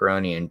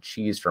macaroni and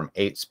cheese from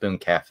 8 Spoon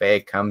Cafe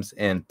comes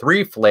in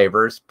 3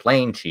 flavors,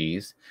 plain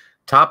cheese,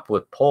 topped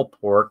with pulled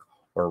pork,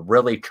 or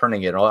really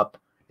turning it up,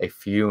 a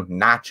few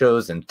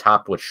nachos, and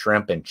topped with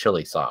shrimp and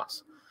chili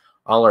sauce.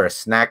 All are a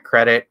snack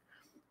credit,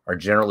 are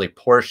generally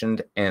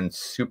portioned and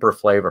super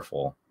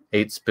flavorful.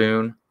 8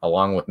 Spoon,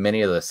 along with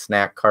many of the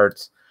snack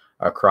carts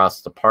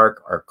across the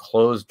park, are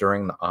closed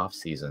during the off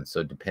season.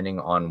 So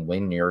depending on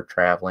when you're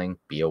traveling,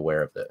 be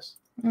aware of this.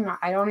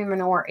 I don't even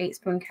know where 8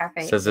 Spoon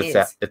Cafe is.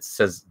 It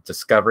says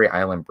Discovery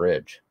Island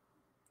Bridge.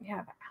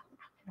 Yeah, but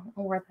I don't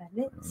know where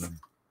that is.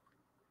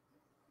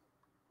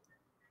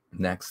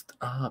 Next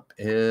up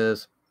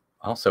is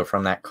also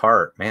from that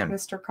cart, man.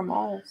 Mr.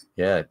 Kamal's.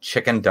 Yeah,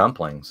 chicken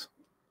dumplings.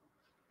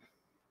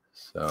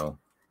 So,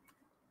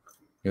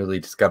 newly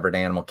discovered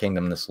Animal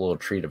Kingdom, this little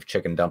treat of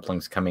chicken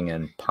dumplings coming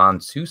in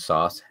ponzu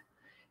sauce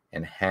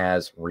and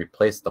has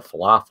replaced the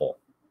falafel.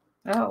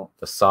 Oh.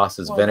 The sauce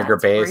is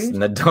vinegar-based,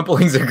 and the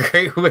dumplings are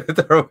great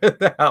with or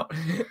without.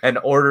 An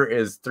order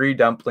is 3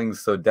 dumplings,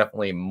 so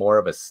definitely more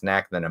of a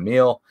snack than a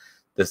meal.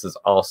 This is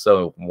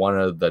also one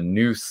of the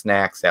new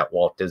snacks at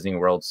Walt Disney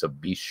World, so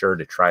be sure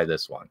to try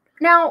this one.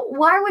 Now,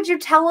 why would you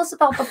tell us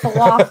about the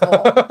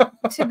falafel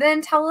to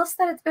then tell us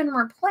that it's been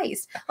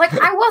replaced? Like,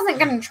 I wasn't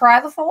going to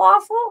try the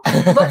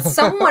falafel, but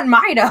someone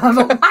might have.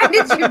 Why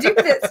did you do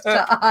this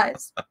to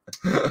us?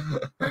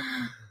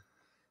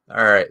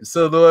 All right,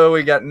 so what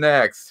we got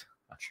next?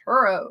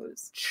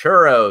 Churros.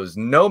 Churros,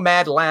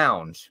 Nomad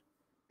Lounge,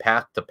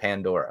 Path to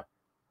Pandora.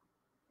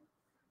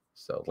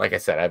 So, like I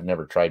said, I've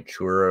never tried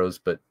churros,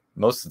 but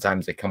most of the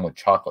times they come with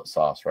chocolate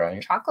sauce,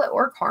 right? Chocolate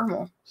or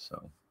caramel.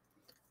 So,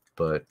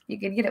 but you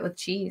could get it with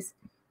cheese.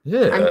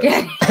 yeah. I'm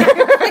kidding.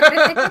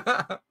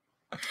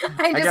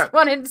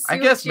 Wanted to see I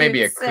guess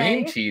maybe a say.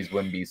 cream cheese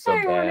wouldn't be so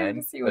bad.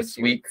 A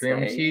sweet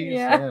cream cheese.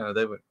 Yeah.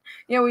 They would.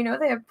 Yeah, we know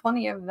they have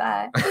plenty of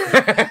that.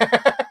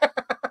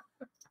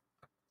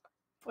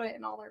 Put it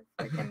in all their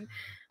freaking,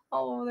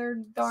 all of their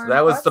darn. So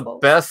that was the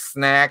pretzels. best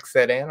snacks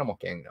at Animal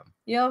Kingdom.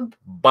 Yep.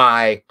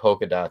 By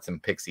Polka Dots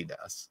and Pixie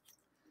Dust.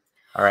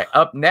 All right,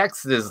 up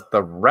next is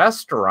the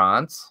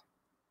restaurants.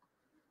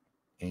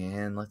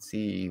 And let's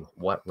see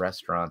what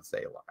restaurants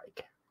they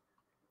like.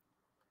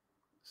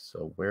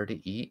 So where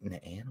to eat in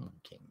the Animal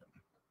Kingdom?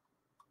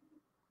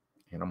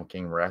 Animal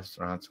Kingdom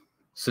restaurants.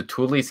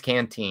 Satuli's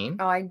Canteen.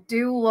 Oh, I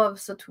do love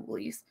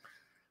Satuli's.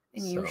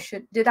 And you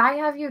should. Did I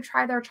have you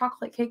try their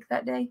chocolate cake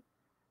that day?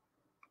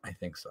 I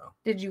think so.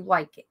 Did you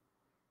like it?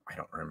 I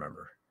don't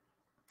remember.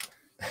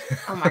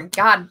 Oh my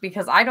God,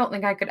 because I don't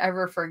think I could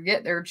ever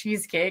forget their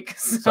cheesecake.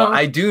 So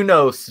I do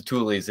know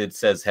Satuli's, it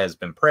says, has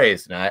been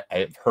praised. And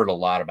I've heard a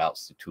lot about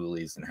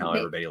Satuli's and how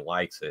everybody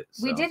likes it.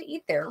 So. We did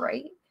eat there,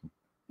 right?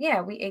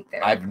 Yeah, we ate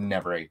there. I've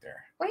never ate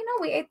there. Wait,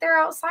 no, we ate there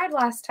outside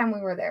last time we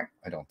were there.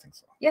 I don't think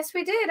so. Yes,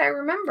 we did. I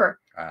remember.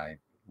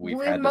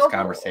 We've had this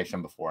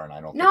conversation before, and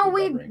I don't. No,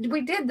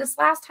 we did this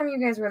last time you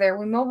guys were there.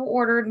 We mobile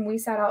ordered and we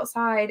sat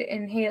outside,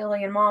 and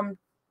Haley and Mom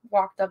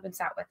walked up and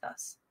sat with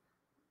us.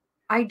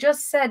 I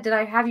just said, did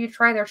I have you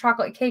try their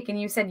chocolate cake?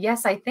 And you said,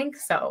 yes, I think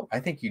so.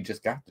 I think you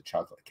just got the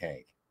chocolate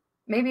cake.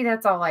 Maybe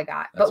that's all I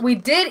got. But we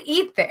did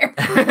eat there.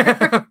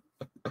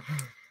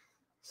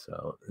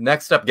 So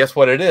next up, guess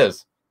what it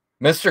is?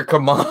 Mr.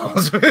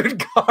 Kamal's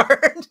food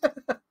cart.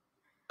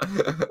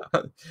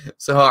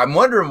 So I'm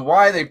wondering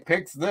why they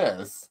picked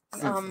this.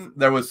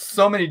 There was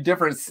so many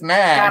different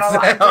snacks.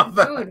 Got a lot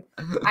of food.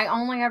 I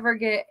only ever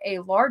get a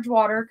large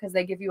water because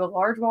they give you a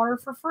large water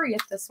for free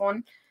at this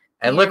one.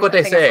 And look what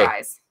they say.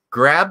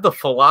 Grab the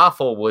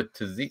falafel with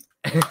tzatziki.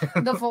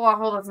 The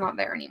falafel that's not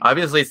there anymore.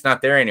 Obviously, it's not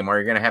there anymore.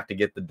 You're gonna have to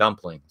get the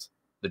dumplings,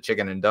 the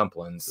chicken and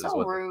dumplings.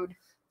 So rude.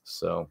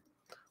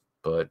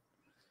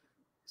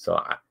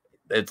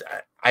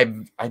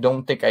 I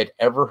don't think I'd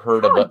ever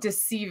heard of it.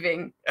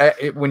 Deceiving.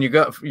 When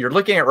you're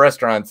looking at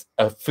restaurants,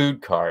 a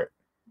food cart.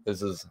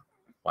 This is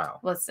wow.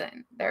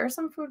 Listen, there are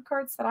some food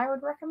carts that I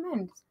would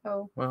recommend.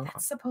 So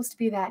that's supposed to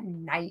be that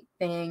night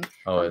thing.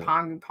 Oh,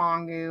 Pongu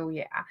Pongu,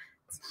 yeah.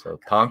 So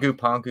Pongu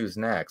Pongu's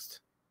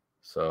next.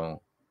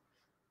 So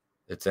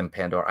it's in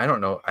Pandora. I don't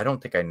know. I don't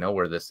think I know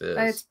where this is.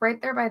 It's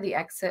right there by the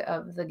exit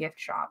of the gift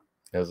shop.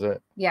 Is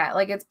it? Yeah,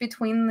 like it's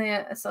between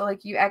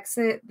like you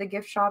exit the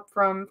gift shop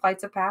from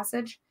Flights of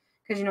Passage,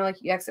 because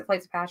like you exit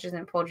Flights of Passage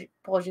and it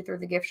pulls you through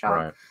the gift shop.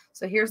 Right.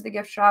 So here's the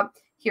gift shop.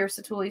 Here's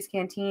Satuli's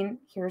Canteen.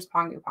 Here's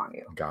Pongu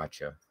Pongu.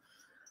 Gotcha.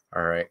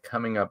 All right.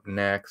 Coming up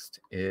next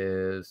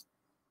is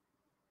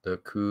the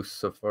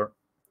Kusafari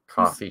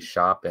coffee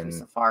shop in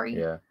Safari.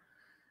 Yeah,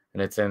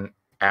 and it's in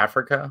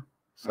Africa.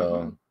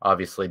 So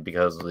obviously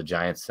because of the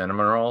giant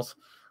cinnamon rolls.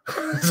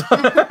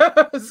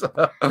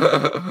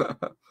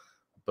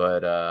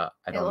 But I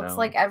don't know. It looks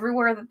like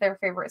everywhere that their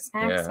favorite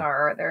snacks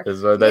are. And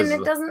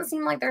it doesn't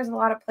seem like there's a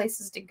lot of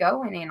places to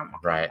go in Animal Kingdom.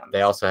 Right.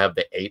 They also have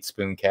the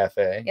 8-Spoon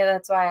Cafe. Yeah,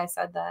 that's why I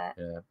said that.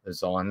 Yeah,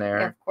 it's on there.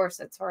 Yeah, of course,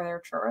 it's for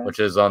their churros. Which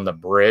is on the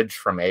bridge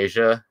from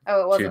Asia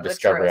it wasn't to the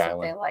Discovery churros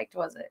Island. That they liked,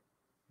 was it?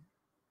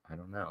 I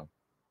don't know.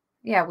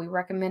 Yeah, we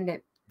recommend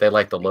it. They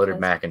like the loaded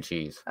mac and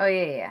cheese. Oh,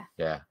 yeah.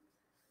 Yeah.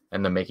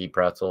 And the Mickey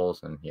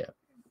pretzels and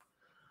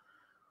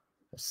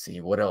Let's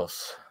see, what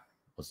else?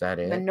 Was that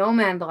it? The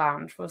Nomad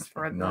Lounge was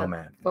for the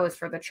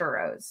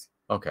churros.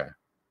 Okay.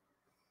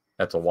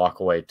 That's a walk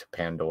away to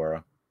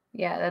Pandora.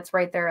 Yeah, that's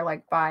right there,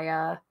 like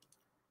by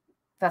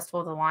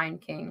Festival of the Lion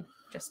King,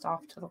 just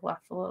off to the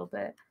left a little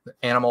bit. The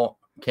Animal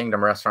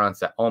Kingdom restaurants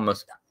that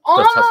almost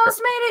made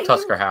it.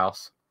 Tusker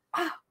House.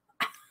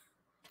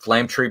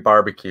 Flame Tree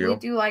Barbecue. We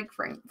do like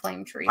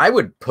Flame Tree. I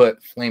would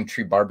put Flame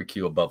Tree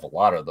Barbecue above a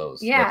lot of those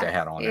that they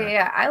had on there.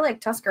 Yeah, I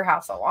like Tusker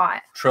House a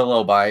lot.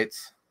 Trillo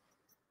Bites.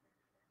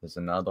 There's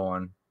another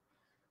one.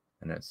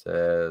 And it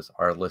says,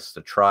 our list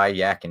to try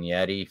Yak and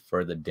Yeti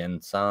for the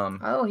dim sum.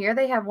 Oh, here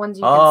they have ones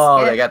you can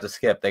skip. They got the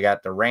skip. They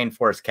got the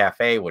Rainforest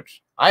Cafe,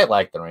 which I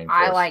like the Rainforest.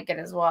 I like it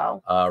as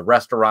well.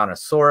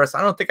 Restaurantosaurus.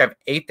 I don't think I've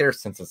ate there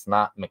since it's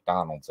not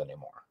McDonald's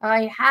anymore.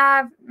 I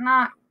have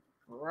not.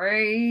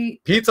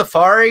 Great.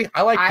 Pizzafari.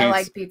 I like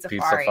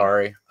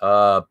Pizzafari.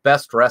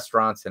 Best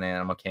restaurants in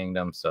Animal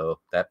Kingdom. So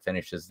that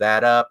finishes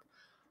that up.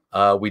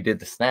 We did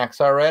the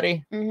snacks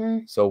already.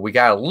 So we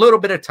got a little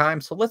bit of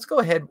time. So let's go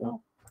ahead.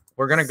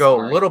 We're going to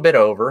go a little bit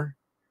over.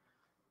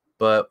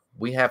 but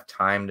we have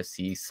time to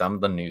see some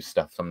of the new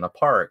stuff from the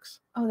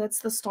parks. Oh, that's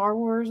the Star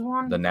Wars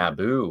one? The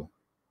Naboo.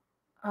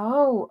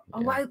 Oh,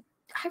 Yeah.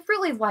 I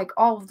really like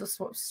all of the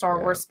Star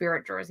Yeah. Wars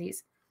Spirit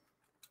jerseys.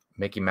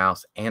 Mickey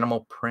Mouse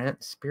animal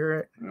print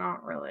Spirit.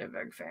 Not really a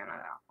big fan of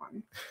that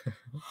one.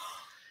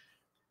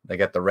 They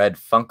got the red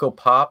Funko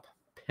Pop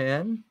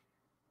pin.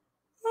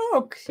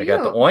 Oh, cute. They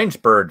got the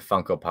orange bird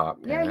Funko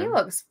Pop pin. Yeah, he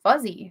looks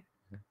fuzzy.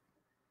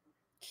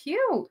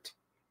 Cute.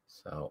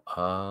 So,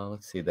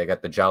 let's see. They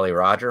got the Jolly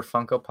Roger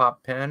Funko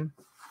Pop pin.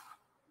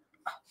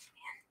 Oh,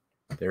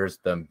 man. There's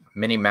the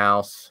Minnie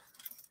Mouse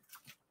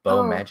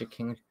Bow Magic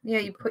King. Yeah,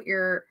 you put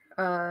your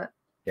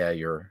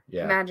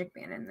Magic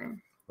Band in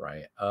there.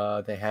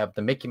 Right. They have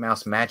the Mickey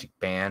Mouse Magic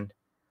Band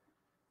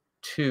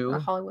 2. The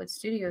Hollywood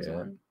Studios Yeah.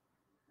 one.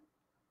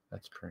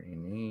 That's pretty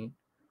neat.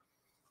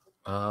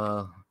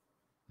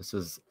 This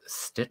is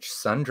Stitch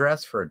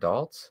Sundress for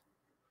adults.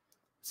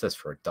 It says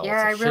for adults.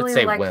 Yeah, I It should really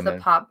say like women,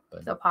 the pop.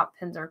 but- The pop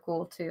pins are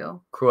cool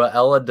too.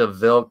 Cruella de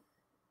Vil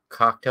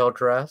cocktail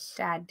dress.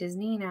 Dad,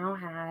 Disney now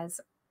has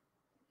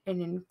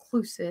an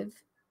inclusive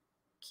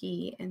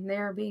key, and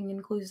they're being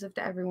inclusive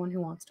to everyone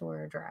who wants to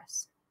wear a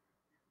dress.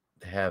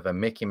 They have a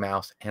Mickey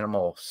Mouse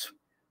animal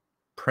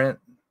print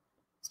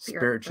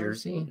Spirit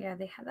jersey. Yeah,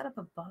 they have that up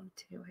above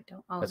too. I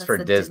don't. Oh, That's for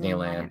the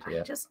Disneyland, one. yeah.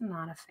 I'm just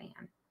not a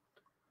fan.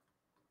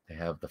 They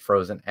have the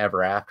Frozen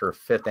Ever After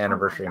 5th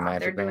anniversary Oh my God,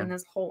 Magic they're Band. doing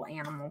this whole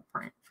animal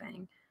print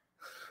thing.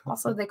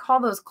 Also, they call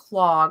those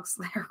clogs.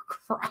 They're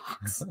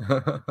Crocs.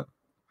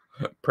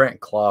 Print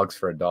clogs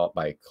for adult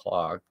by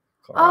Clogs.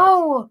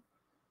 Oh,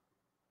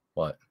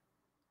 What?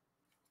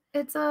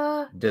 it's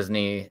a.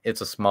 Disney,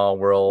 It's a Small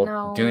World,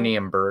 No. Dooney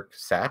and Burke I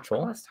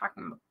satchel. was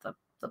talking about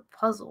the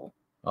puzzle.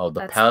 Oh,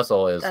 the That's-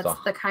 puzzle is That's the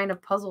the kind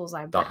of puzzles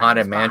I. the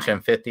Haunted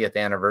Mansion 50th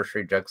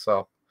anniversary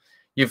jigsaw.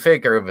 You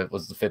figure if it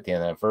was the 50th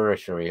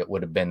anniversary, it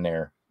would have been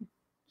there.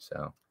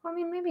 So, I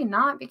mean, maybe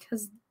not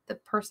because the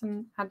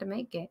person had to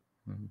make it.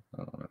 I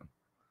don't know.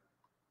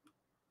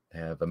 They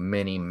have a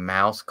Minnie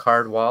Mouse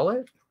card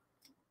wallet.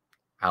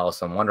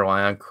 Alice in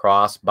Wonderland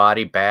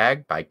crossbody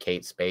bag by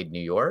Kate Spade, New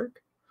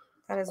York.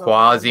 That is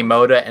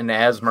Quasimodo and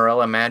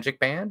Esmeralda Magic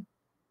Band.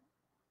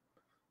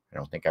 I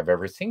don't think I've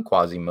ever seen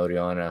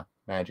Quasimodo on a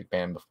Magic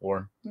Band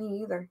before.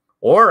 Me either.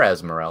 Or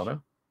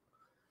Esmeralda.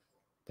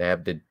 They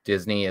have the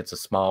Disney It's a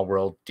Small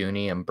World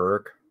Dooney and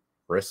Burke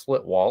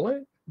wristlet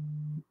wallet.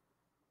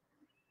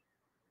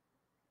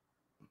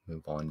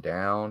 Move on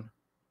down.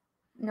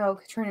 No,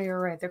 Katrina,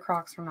 you're right. The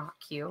Crocs are not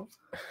cute.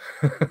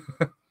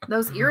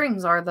 Those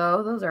earrings are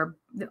though. Those are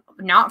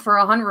not for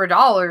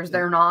 $100.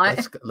 They're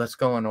not. Let's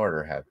go in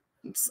order. Have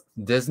It's-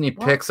 Disney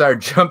What? Pixar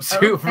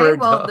jumpsuit for Okay,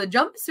 well, adults. the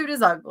jumpsuit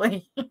is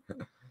ugly.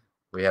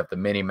 We have the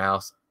Minnie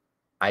Mouse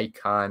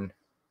icon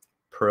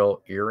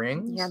pearl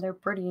earrings. Yeah, they're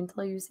pretty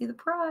until you see the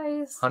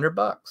price.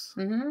 $100.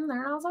 They're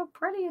not so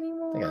pretty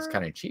anymore. I think that's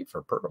kind of cheap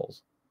for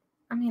pearls.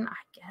 I mean, I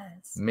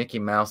guess. Mickey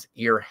Mouse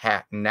ear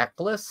hat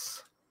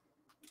necklace.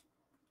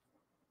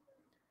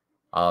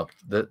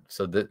 This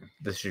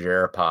is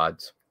your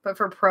AirPods. But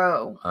for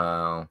pro,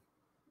 Uh,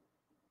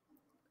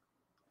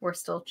 we're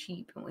still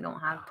cheap and we don't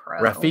have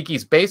pro.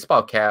 Rafiki's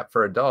baseball cap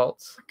for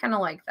adults. I kind of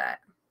like that.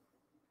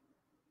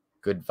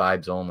 Good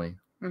vibes only.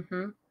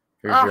 Mm-hmm.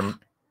 Here's your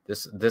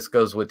this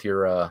goes with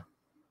your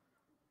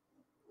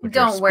with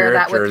your Don't wear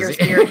that Spirit with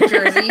your jersey.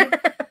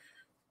 Spirit jersey.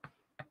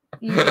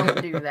 You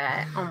don't do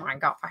that. Oh my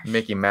gosh.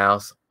 Mickey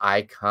Mouse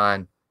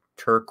icon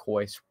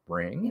turquoise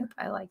ring. Yep,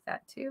 I like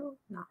that too.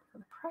 Not for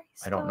the price.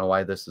 I don't know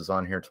why this is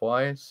on here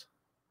twice.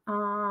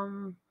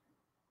 Yep,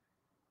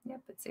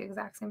 it's the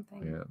exact same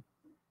thing. Yeah.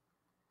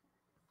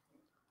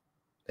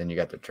 Then you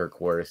got the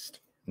turquoise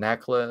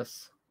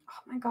necklace. Oh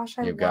my gosh,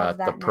 I You've love got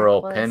that the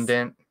pearl necklace.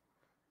 pendant,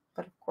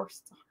 But of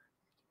course, it's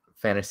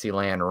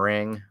Fantasyland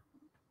ring.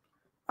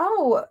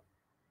 oh,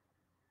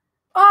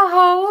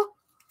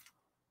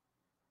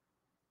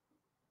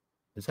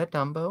 Is that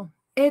Dumbo?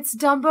 it's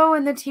Dumbo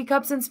and the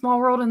teacups and Small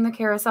World and the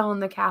carousel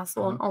and the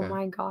castle. And oh Okay.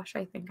 my gosh,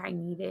 I think I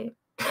need it.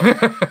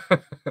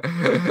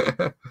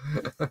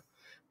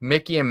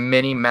 Mickey and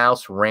Minnie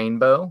Mouse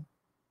rainbow.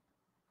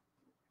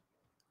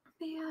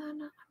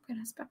 Man, I'm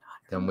gonna spend.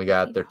 Then we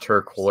got the $150.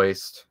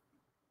 turquoise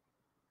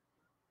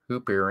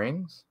hoop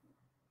earrings.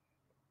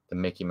 The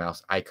Mickey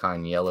Mouse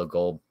icon yellow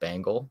gold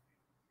bangle.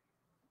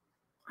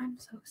 I'm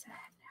so sad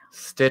now.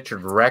 Stitch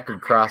That's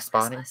record not on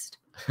my Christmas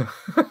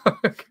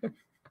crossbody. list.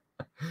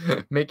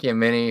 Mickey and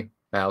Minnie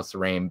Mouse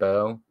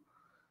rainbow.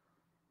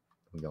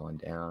 I'm going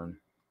down.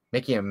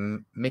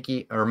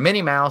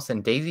 Minnie Mouse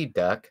and Daisy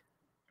Duck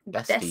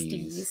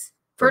besties,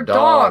 for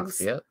dogs.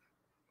 Yep.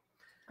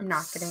 I'm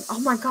not kidding. Oh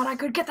my god, I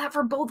could get that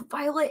for both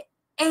Violet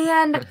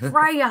and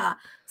Freya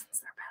since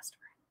they're best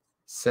friends.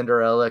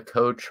 Cinderella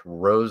Coach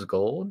rose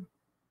gold.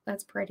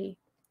 That's pretty.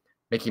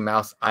 Mickey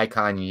Mouse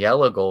icon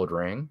yellow gold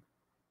ring.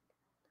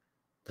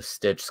 The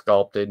Stitch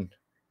sculpted.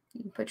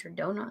 You can put your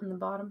donut in the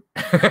bottom.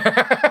 Mug.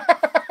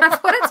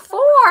 That's what it's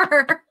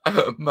for.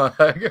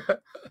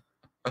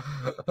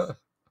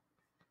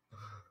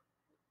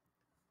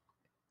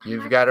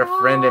 You've my got a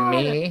friend in God.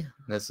 me.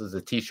 This is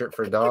a t-shirt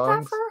for Get that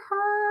dogs. for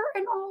her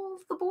and all of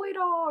the boy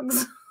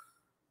dogs.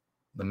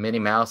 The Minnie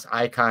Mouse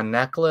icon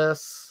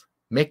necklace.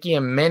 Mickey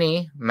and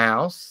Minnie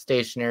Mouse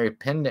stationary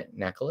pendant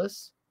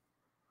necklace.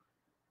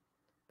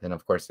 Then,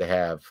 of course, they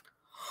have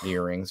the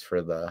earrings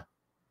for the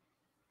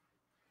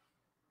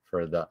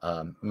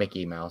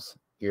Mickey Mouse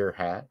ear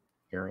hat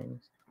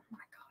earrings. Oh my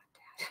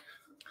God,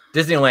 Dad.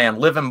 Disneyland,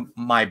 living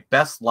my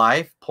best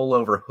life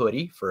pullover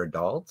hoodie for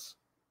adults.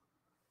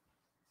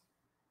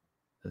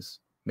 This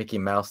Mickey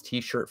Mouse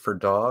t-shirt for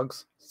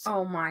dogs.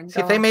 Oh my God. See,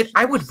 if they made,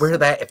 I would wear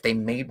that if they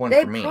made one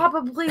They for me.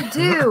 probably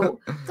do.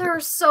 They're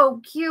so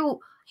cute.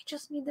 I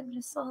just need them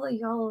to sell the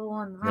yellow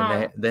one.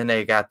 Then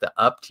they got the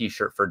Up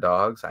t-shirt for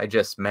dogs. I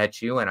just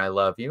met you and I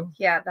love you.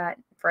 Yeah, that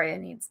Freya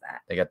needs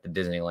that. They got the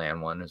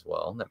Disneyland one as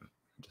well.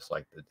 Just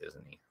like the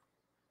Disney.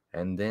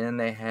 And then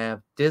they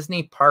have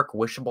Disney Park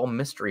Wishable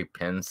Mystery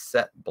Pins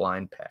set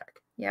blind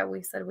pack. Yeah,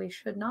 we said we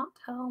should not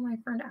tell my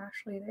friend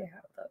Ashley they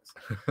have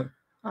those.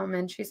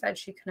 And she said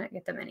she couldn't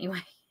get them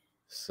anyway.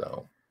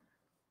 So,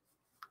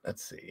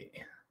 let's see.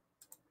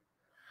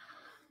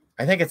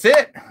 I think it's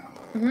it.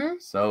 Mm-hmm.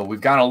 So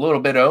we've gone a little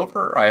bit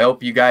over. I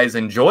hope you guys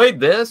enjoyed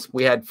this.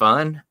 We had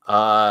fun.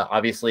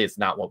 Obviously, it's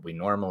not what we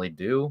normally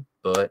do,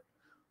 but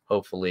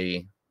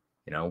hopefully,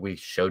 you know, we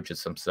showed you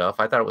some stuff.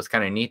 I thought it was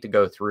kind of neat to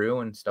go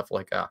through and stuff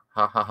like ha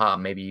ha ha.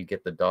 Maybe you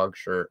get the dog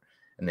shirt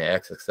and the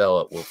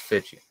XXL, it will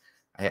fit you.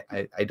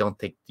 I don't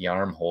think the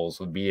armholes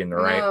would be in the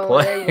right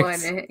place. They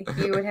wouldn't.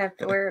 You would have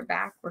to wear it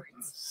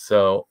backwards.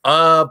 So,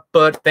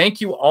 but thank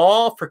you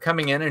all for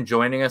coming in and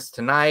joining us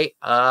tonight.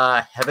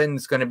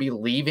 Heaven's going to be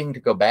leaving to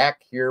go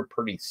back here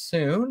pretty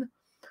soon.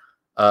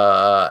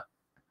 We'll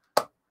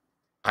have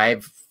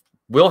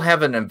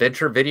an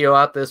adventure video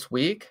out this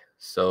week,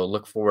 so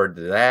look forward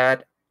to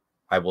that.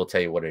 I will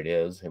tell you what it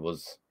is.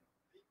 It's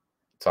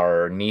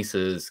our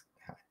niece's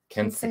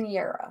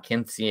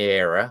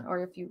quinceañera. Or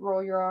if you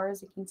roll your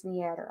R's, a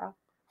quinceañera.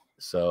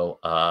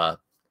 So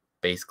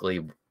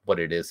basically what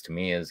it is to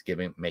me is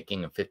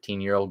making a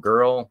 15-year-old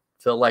girl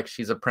feel like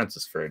she's a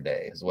princess for a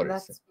day is what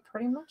That's it's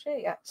pretty much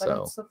it. Yeah. But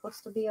so, it's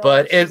supposed to be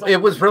but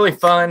it was really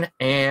fun,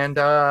 and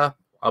I'll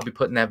be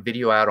putting that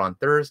video out on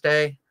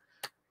Thursday.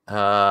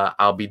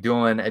 I'll be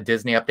doing a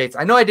Disney updates.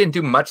 I know I didn't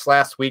do much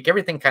last week.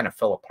 Everything kind of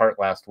fell apart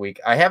last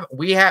week.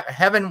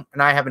 Heaven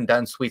and I haven't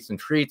done Sweets and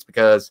Treats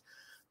because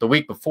the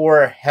week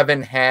before,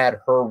 Heaven had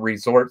her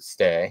resort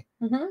stay.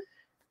 Mm-hmm.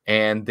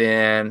 And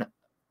then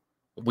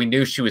we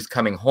knew she was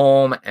coming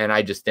home, and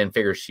I just didn't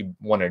figure she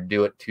wanted to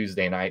do it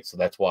Tuesday night. So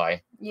that's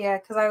why. Yeah,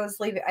 because I was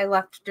leaving. I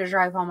left to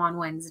drive home on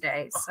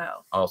Wednesday.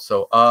 So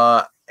also,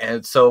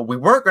 and so we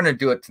weren't going to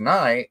do it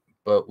tonight,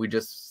 but we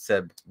just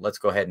said, let's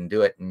go ahead and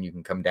do it. And you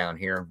can come down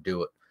here and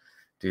do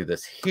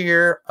this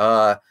here.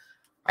 I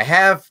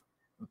have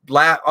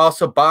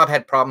also, Bob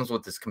had problems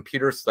with his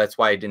computer, so that's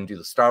why I didn't do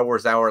the Star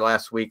Wars Hour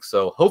last week.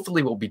 So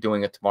hopefully we'll be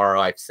doing it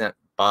tomorrow. I've sent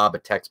Bob a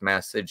text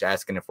message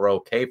asking if we're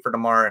okay for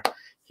tomorrow.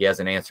 He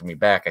hasn't answered me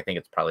back. I think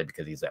it's probably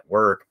because he's at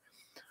work.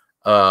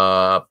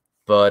 But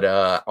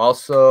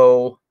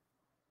also,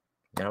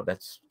 you know,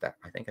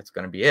 I think that's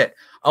going to be it.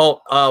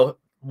 Oh,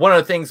 one of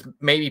the things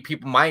maybe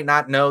people might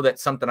not know, that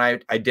something I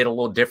did a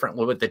little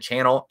differently with the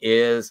channel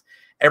is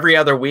every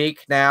other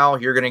week now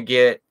you're going to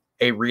get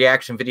a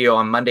reaction video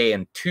on Monday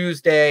and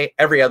Tuesday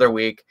every other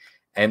week.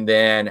 And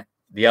then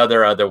the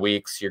other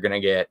weeks, you're going to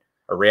get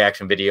a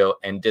reaction video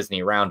and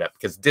Disney Roundup,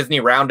 because Disney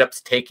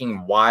Roundup's taking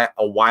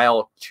a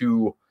while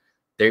to,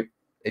 they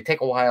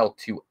take a while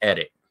to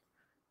edit.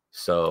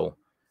 So,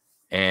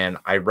 and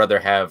I'd rather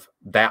have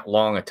that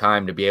long a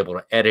time to be able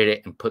to edit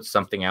it and put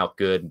something out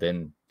good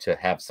than to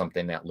have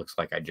something that looks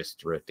like I just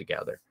threw it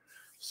together.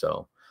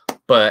 So,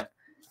 but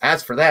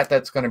as for that,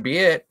 that's going to be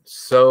it.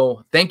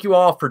 So thank you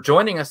all for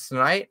joining us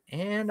tonight,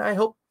 and I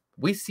hope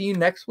we see you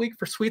next week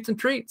for Sweets and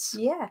Treats.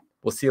 yeah.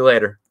 We'll see you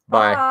later.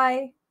 Bye.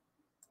 Bye.